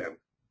for them.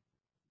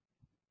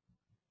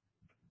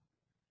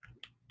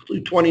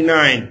 Clue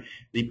 29,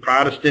 the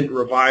Protestant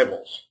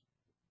revivals.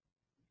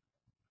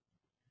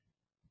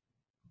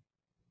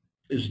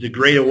 Is the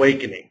Great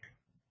Awakening.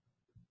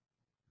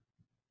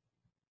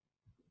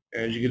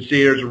 As you can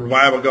see, there's a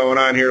revival going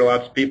on here.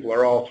 Lots of people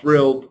are all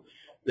thrilled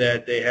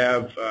that they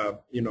have,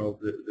 you know,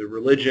 the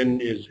religion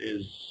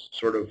is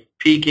sort of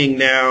peaking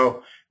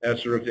now, that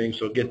sort of thing.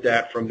 So get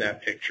that from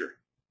that picture.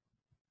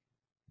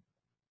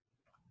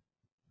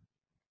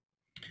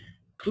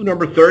 Clue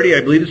number 30,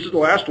 I believe this is the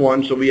last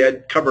one. So we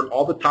had covered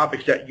all the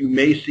topics that you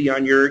may see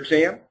on your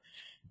exam.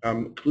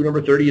 Clue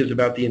number 30 is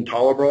about the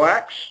intolerable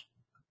acts,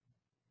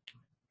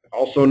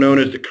 also known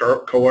as the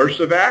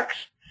coercive acts.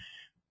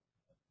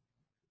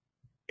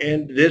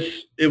 And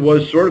it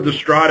was sort of the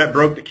straw that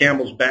broke the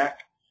camel's back.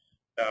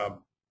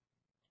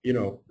 You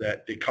know,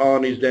 that the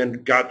colonies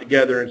then got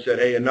together and said,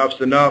 hey,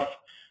 enough's enough.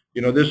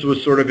 You know, this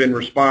was sort of in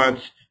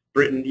response.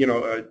 Britain, you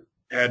know,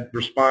 had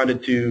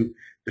responded to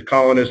the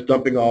colonists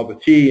dumping all the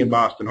tea in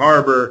Boston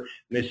Harbor.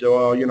 And they said,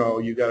 well, you know,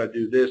 you got to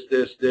do this,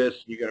 this,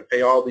 this. You're going to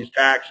pay all these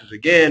taxes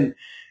again.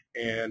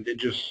 And it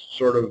just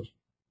sort of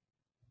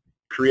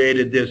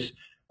created this,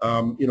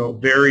 you know,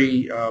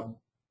 very,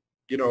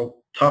 you know,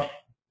 tough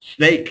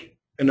snake.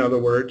 In other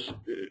words,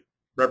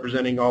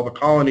 representing all the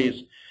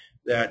colonies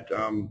that,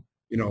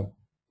 you know,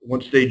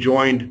 once they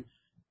joined,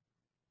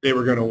 they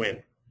were going to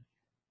win.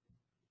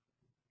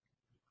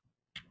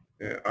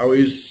 I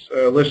always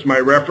list my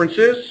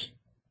references.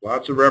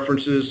 Lots of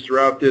references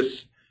throughout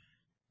this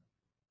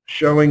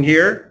showing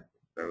here.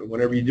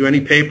 Whenever you do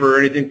any paper or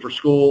anything for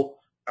school,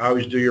 I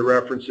always do your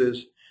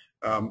references.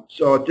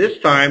 So at this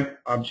time,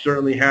 I'm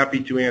certainly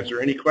happy to answer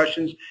any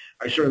questions.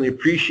 I certainly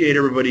appreciate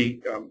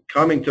everybody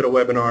coming to the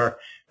webinar.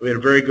 We had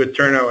a very good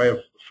turnout. I have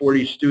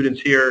 40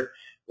 students here,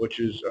 which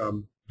is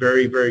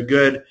very, very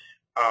good.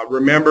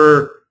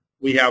 Remember,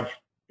 we have,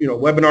 you know,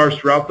 webinars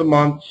throughout the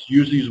month.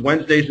 Usually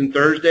Wednesdays and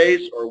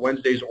Thursdays, or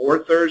Wednesdays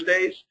or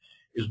Thursdays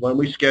is when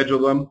we schedule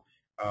them.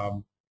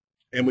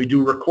 And we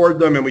do record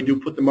them, and we do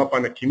put them up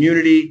on the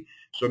community.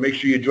 So make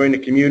sure you join the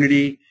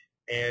community.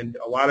 And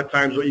a lot of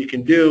times what you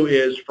can do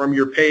is from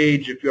your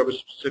page, if you have a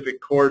specific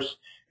course,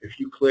 if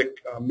you click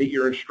Meet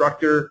Your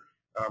Instructor,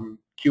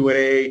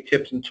 Q&A,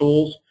 tips and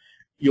tools,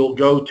 you'll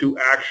go to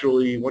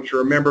actually, once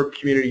you're a member of the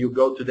community, you'll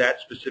go to that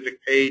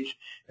specific page.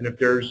 And if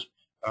there's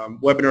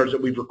webinars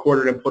that we've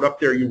recorded and put up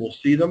there, you will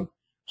see them.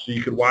 So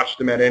you could watch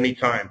them at any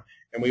time.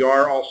 And we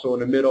are also in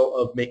the middle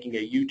of making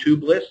a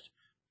YouTube list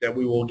that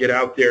we will get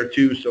out there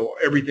too. So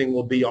everything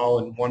will be all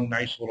in one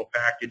nice little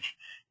package.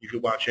 You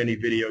can watch any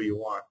video you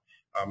want.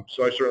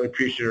 So I certainly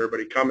appreciate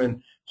everybody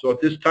coming. So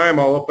at this time,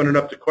 I'll open it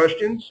up to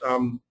questions.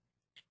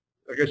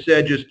 Like I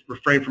said, just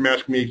refrain from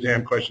asking me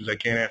exam questions. I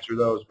can't answer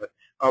those, but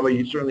I'll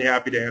be certainly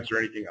happy to answer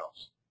anything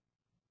else.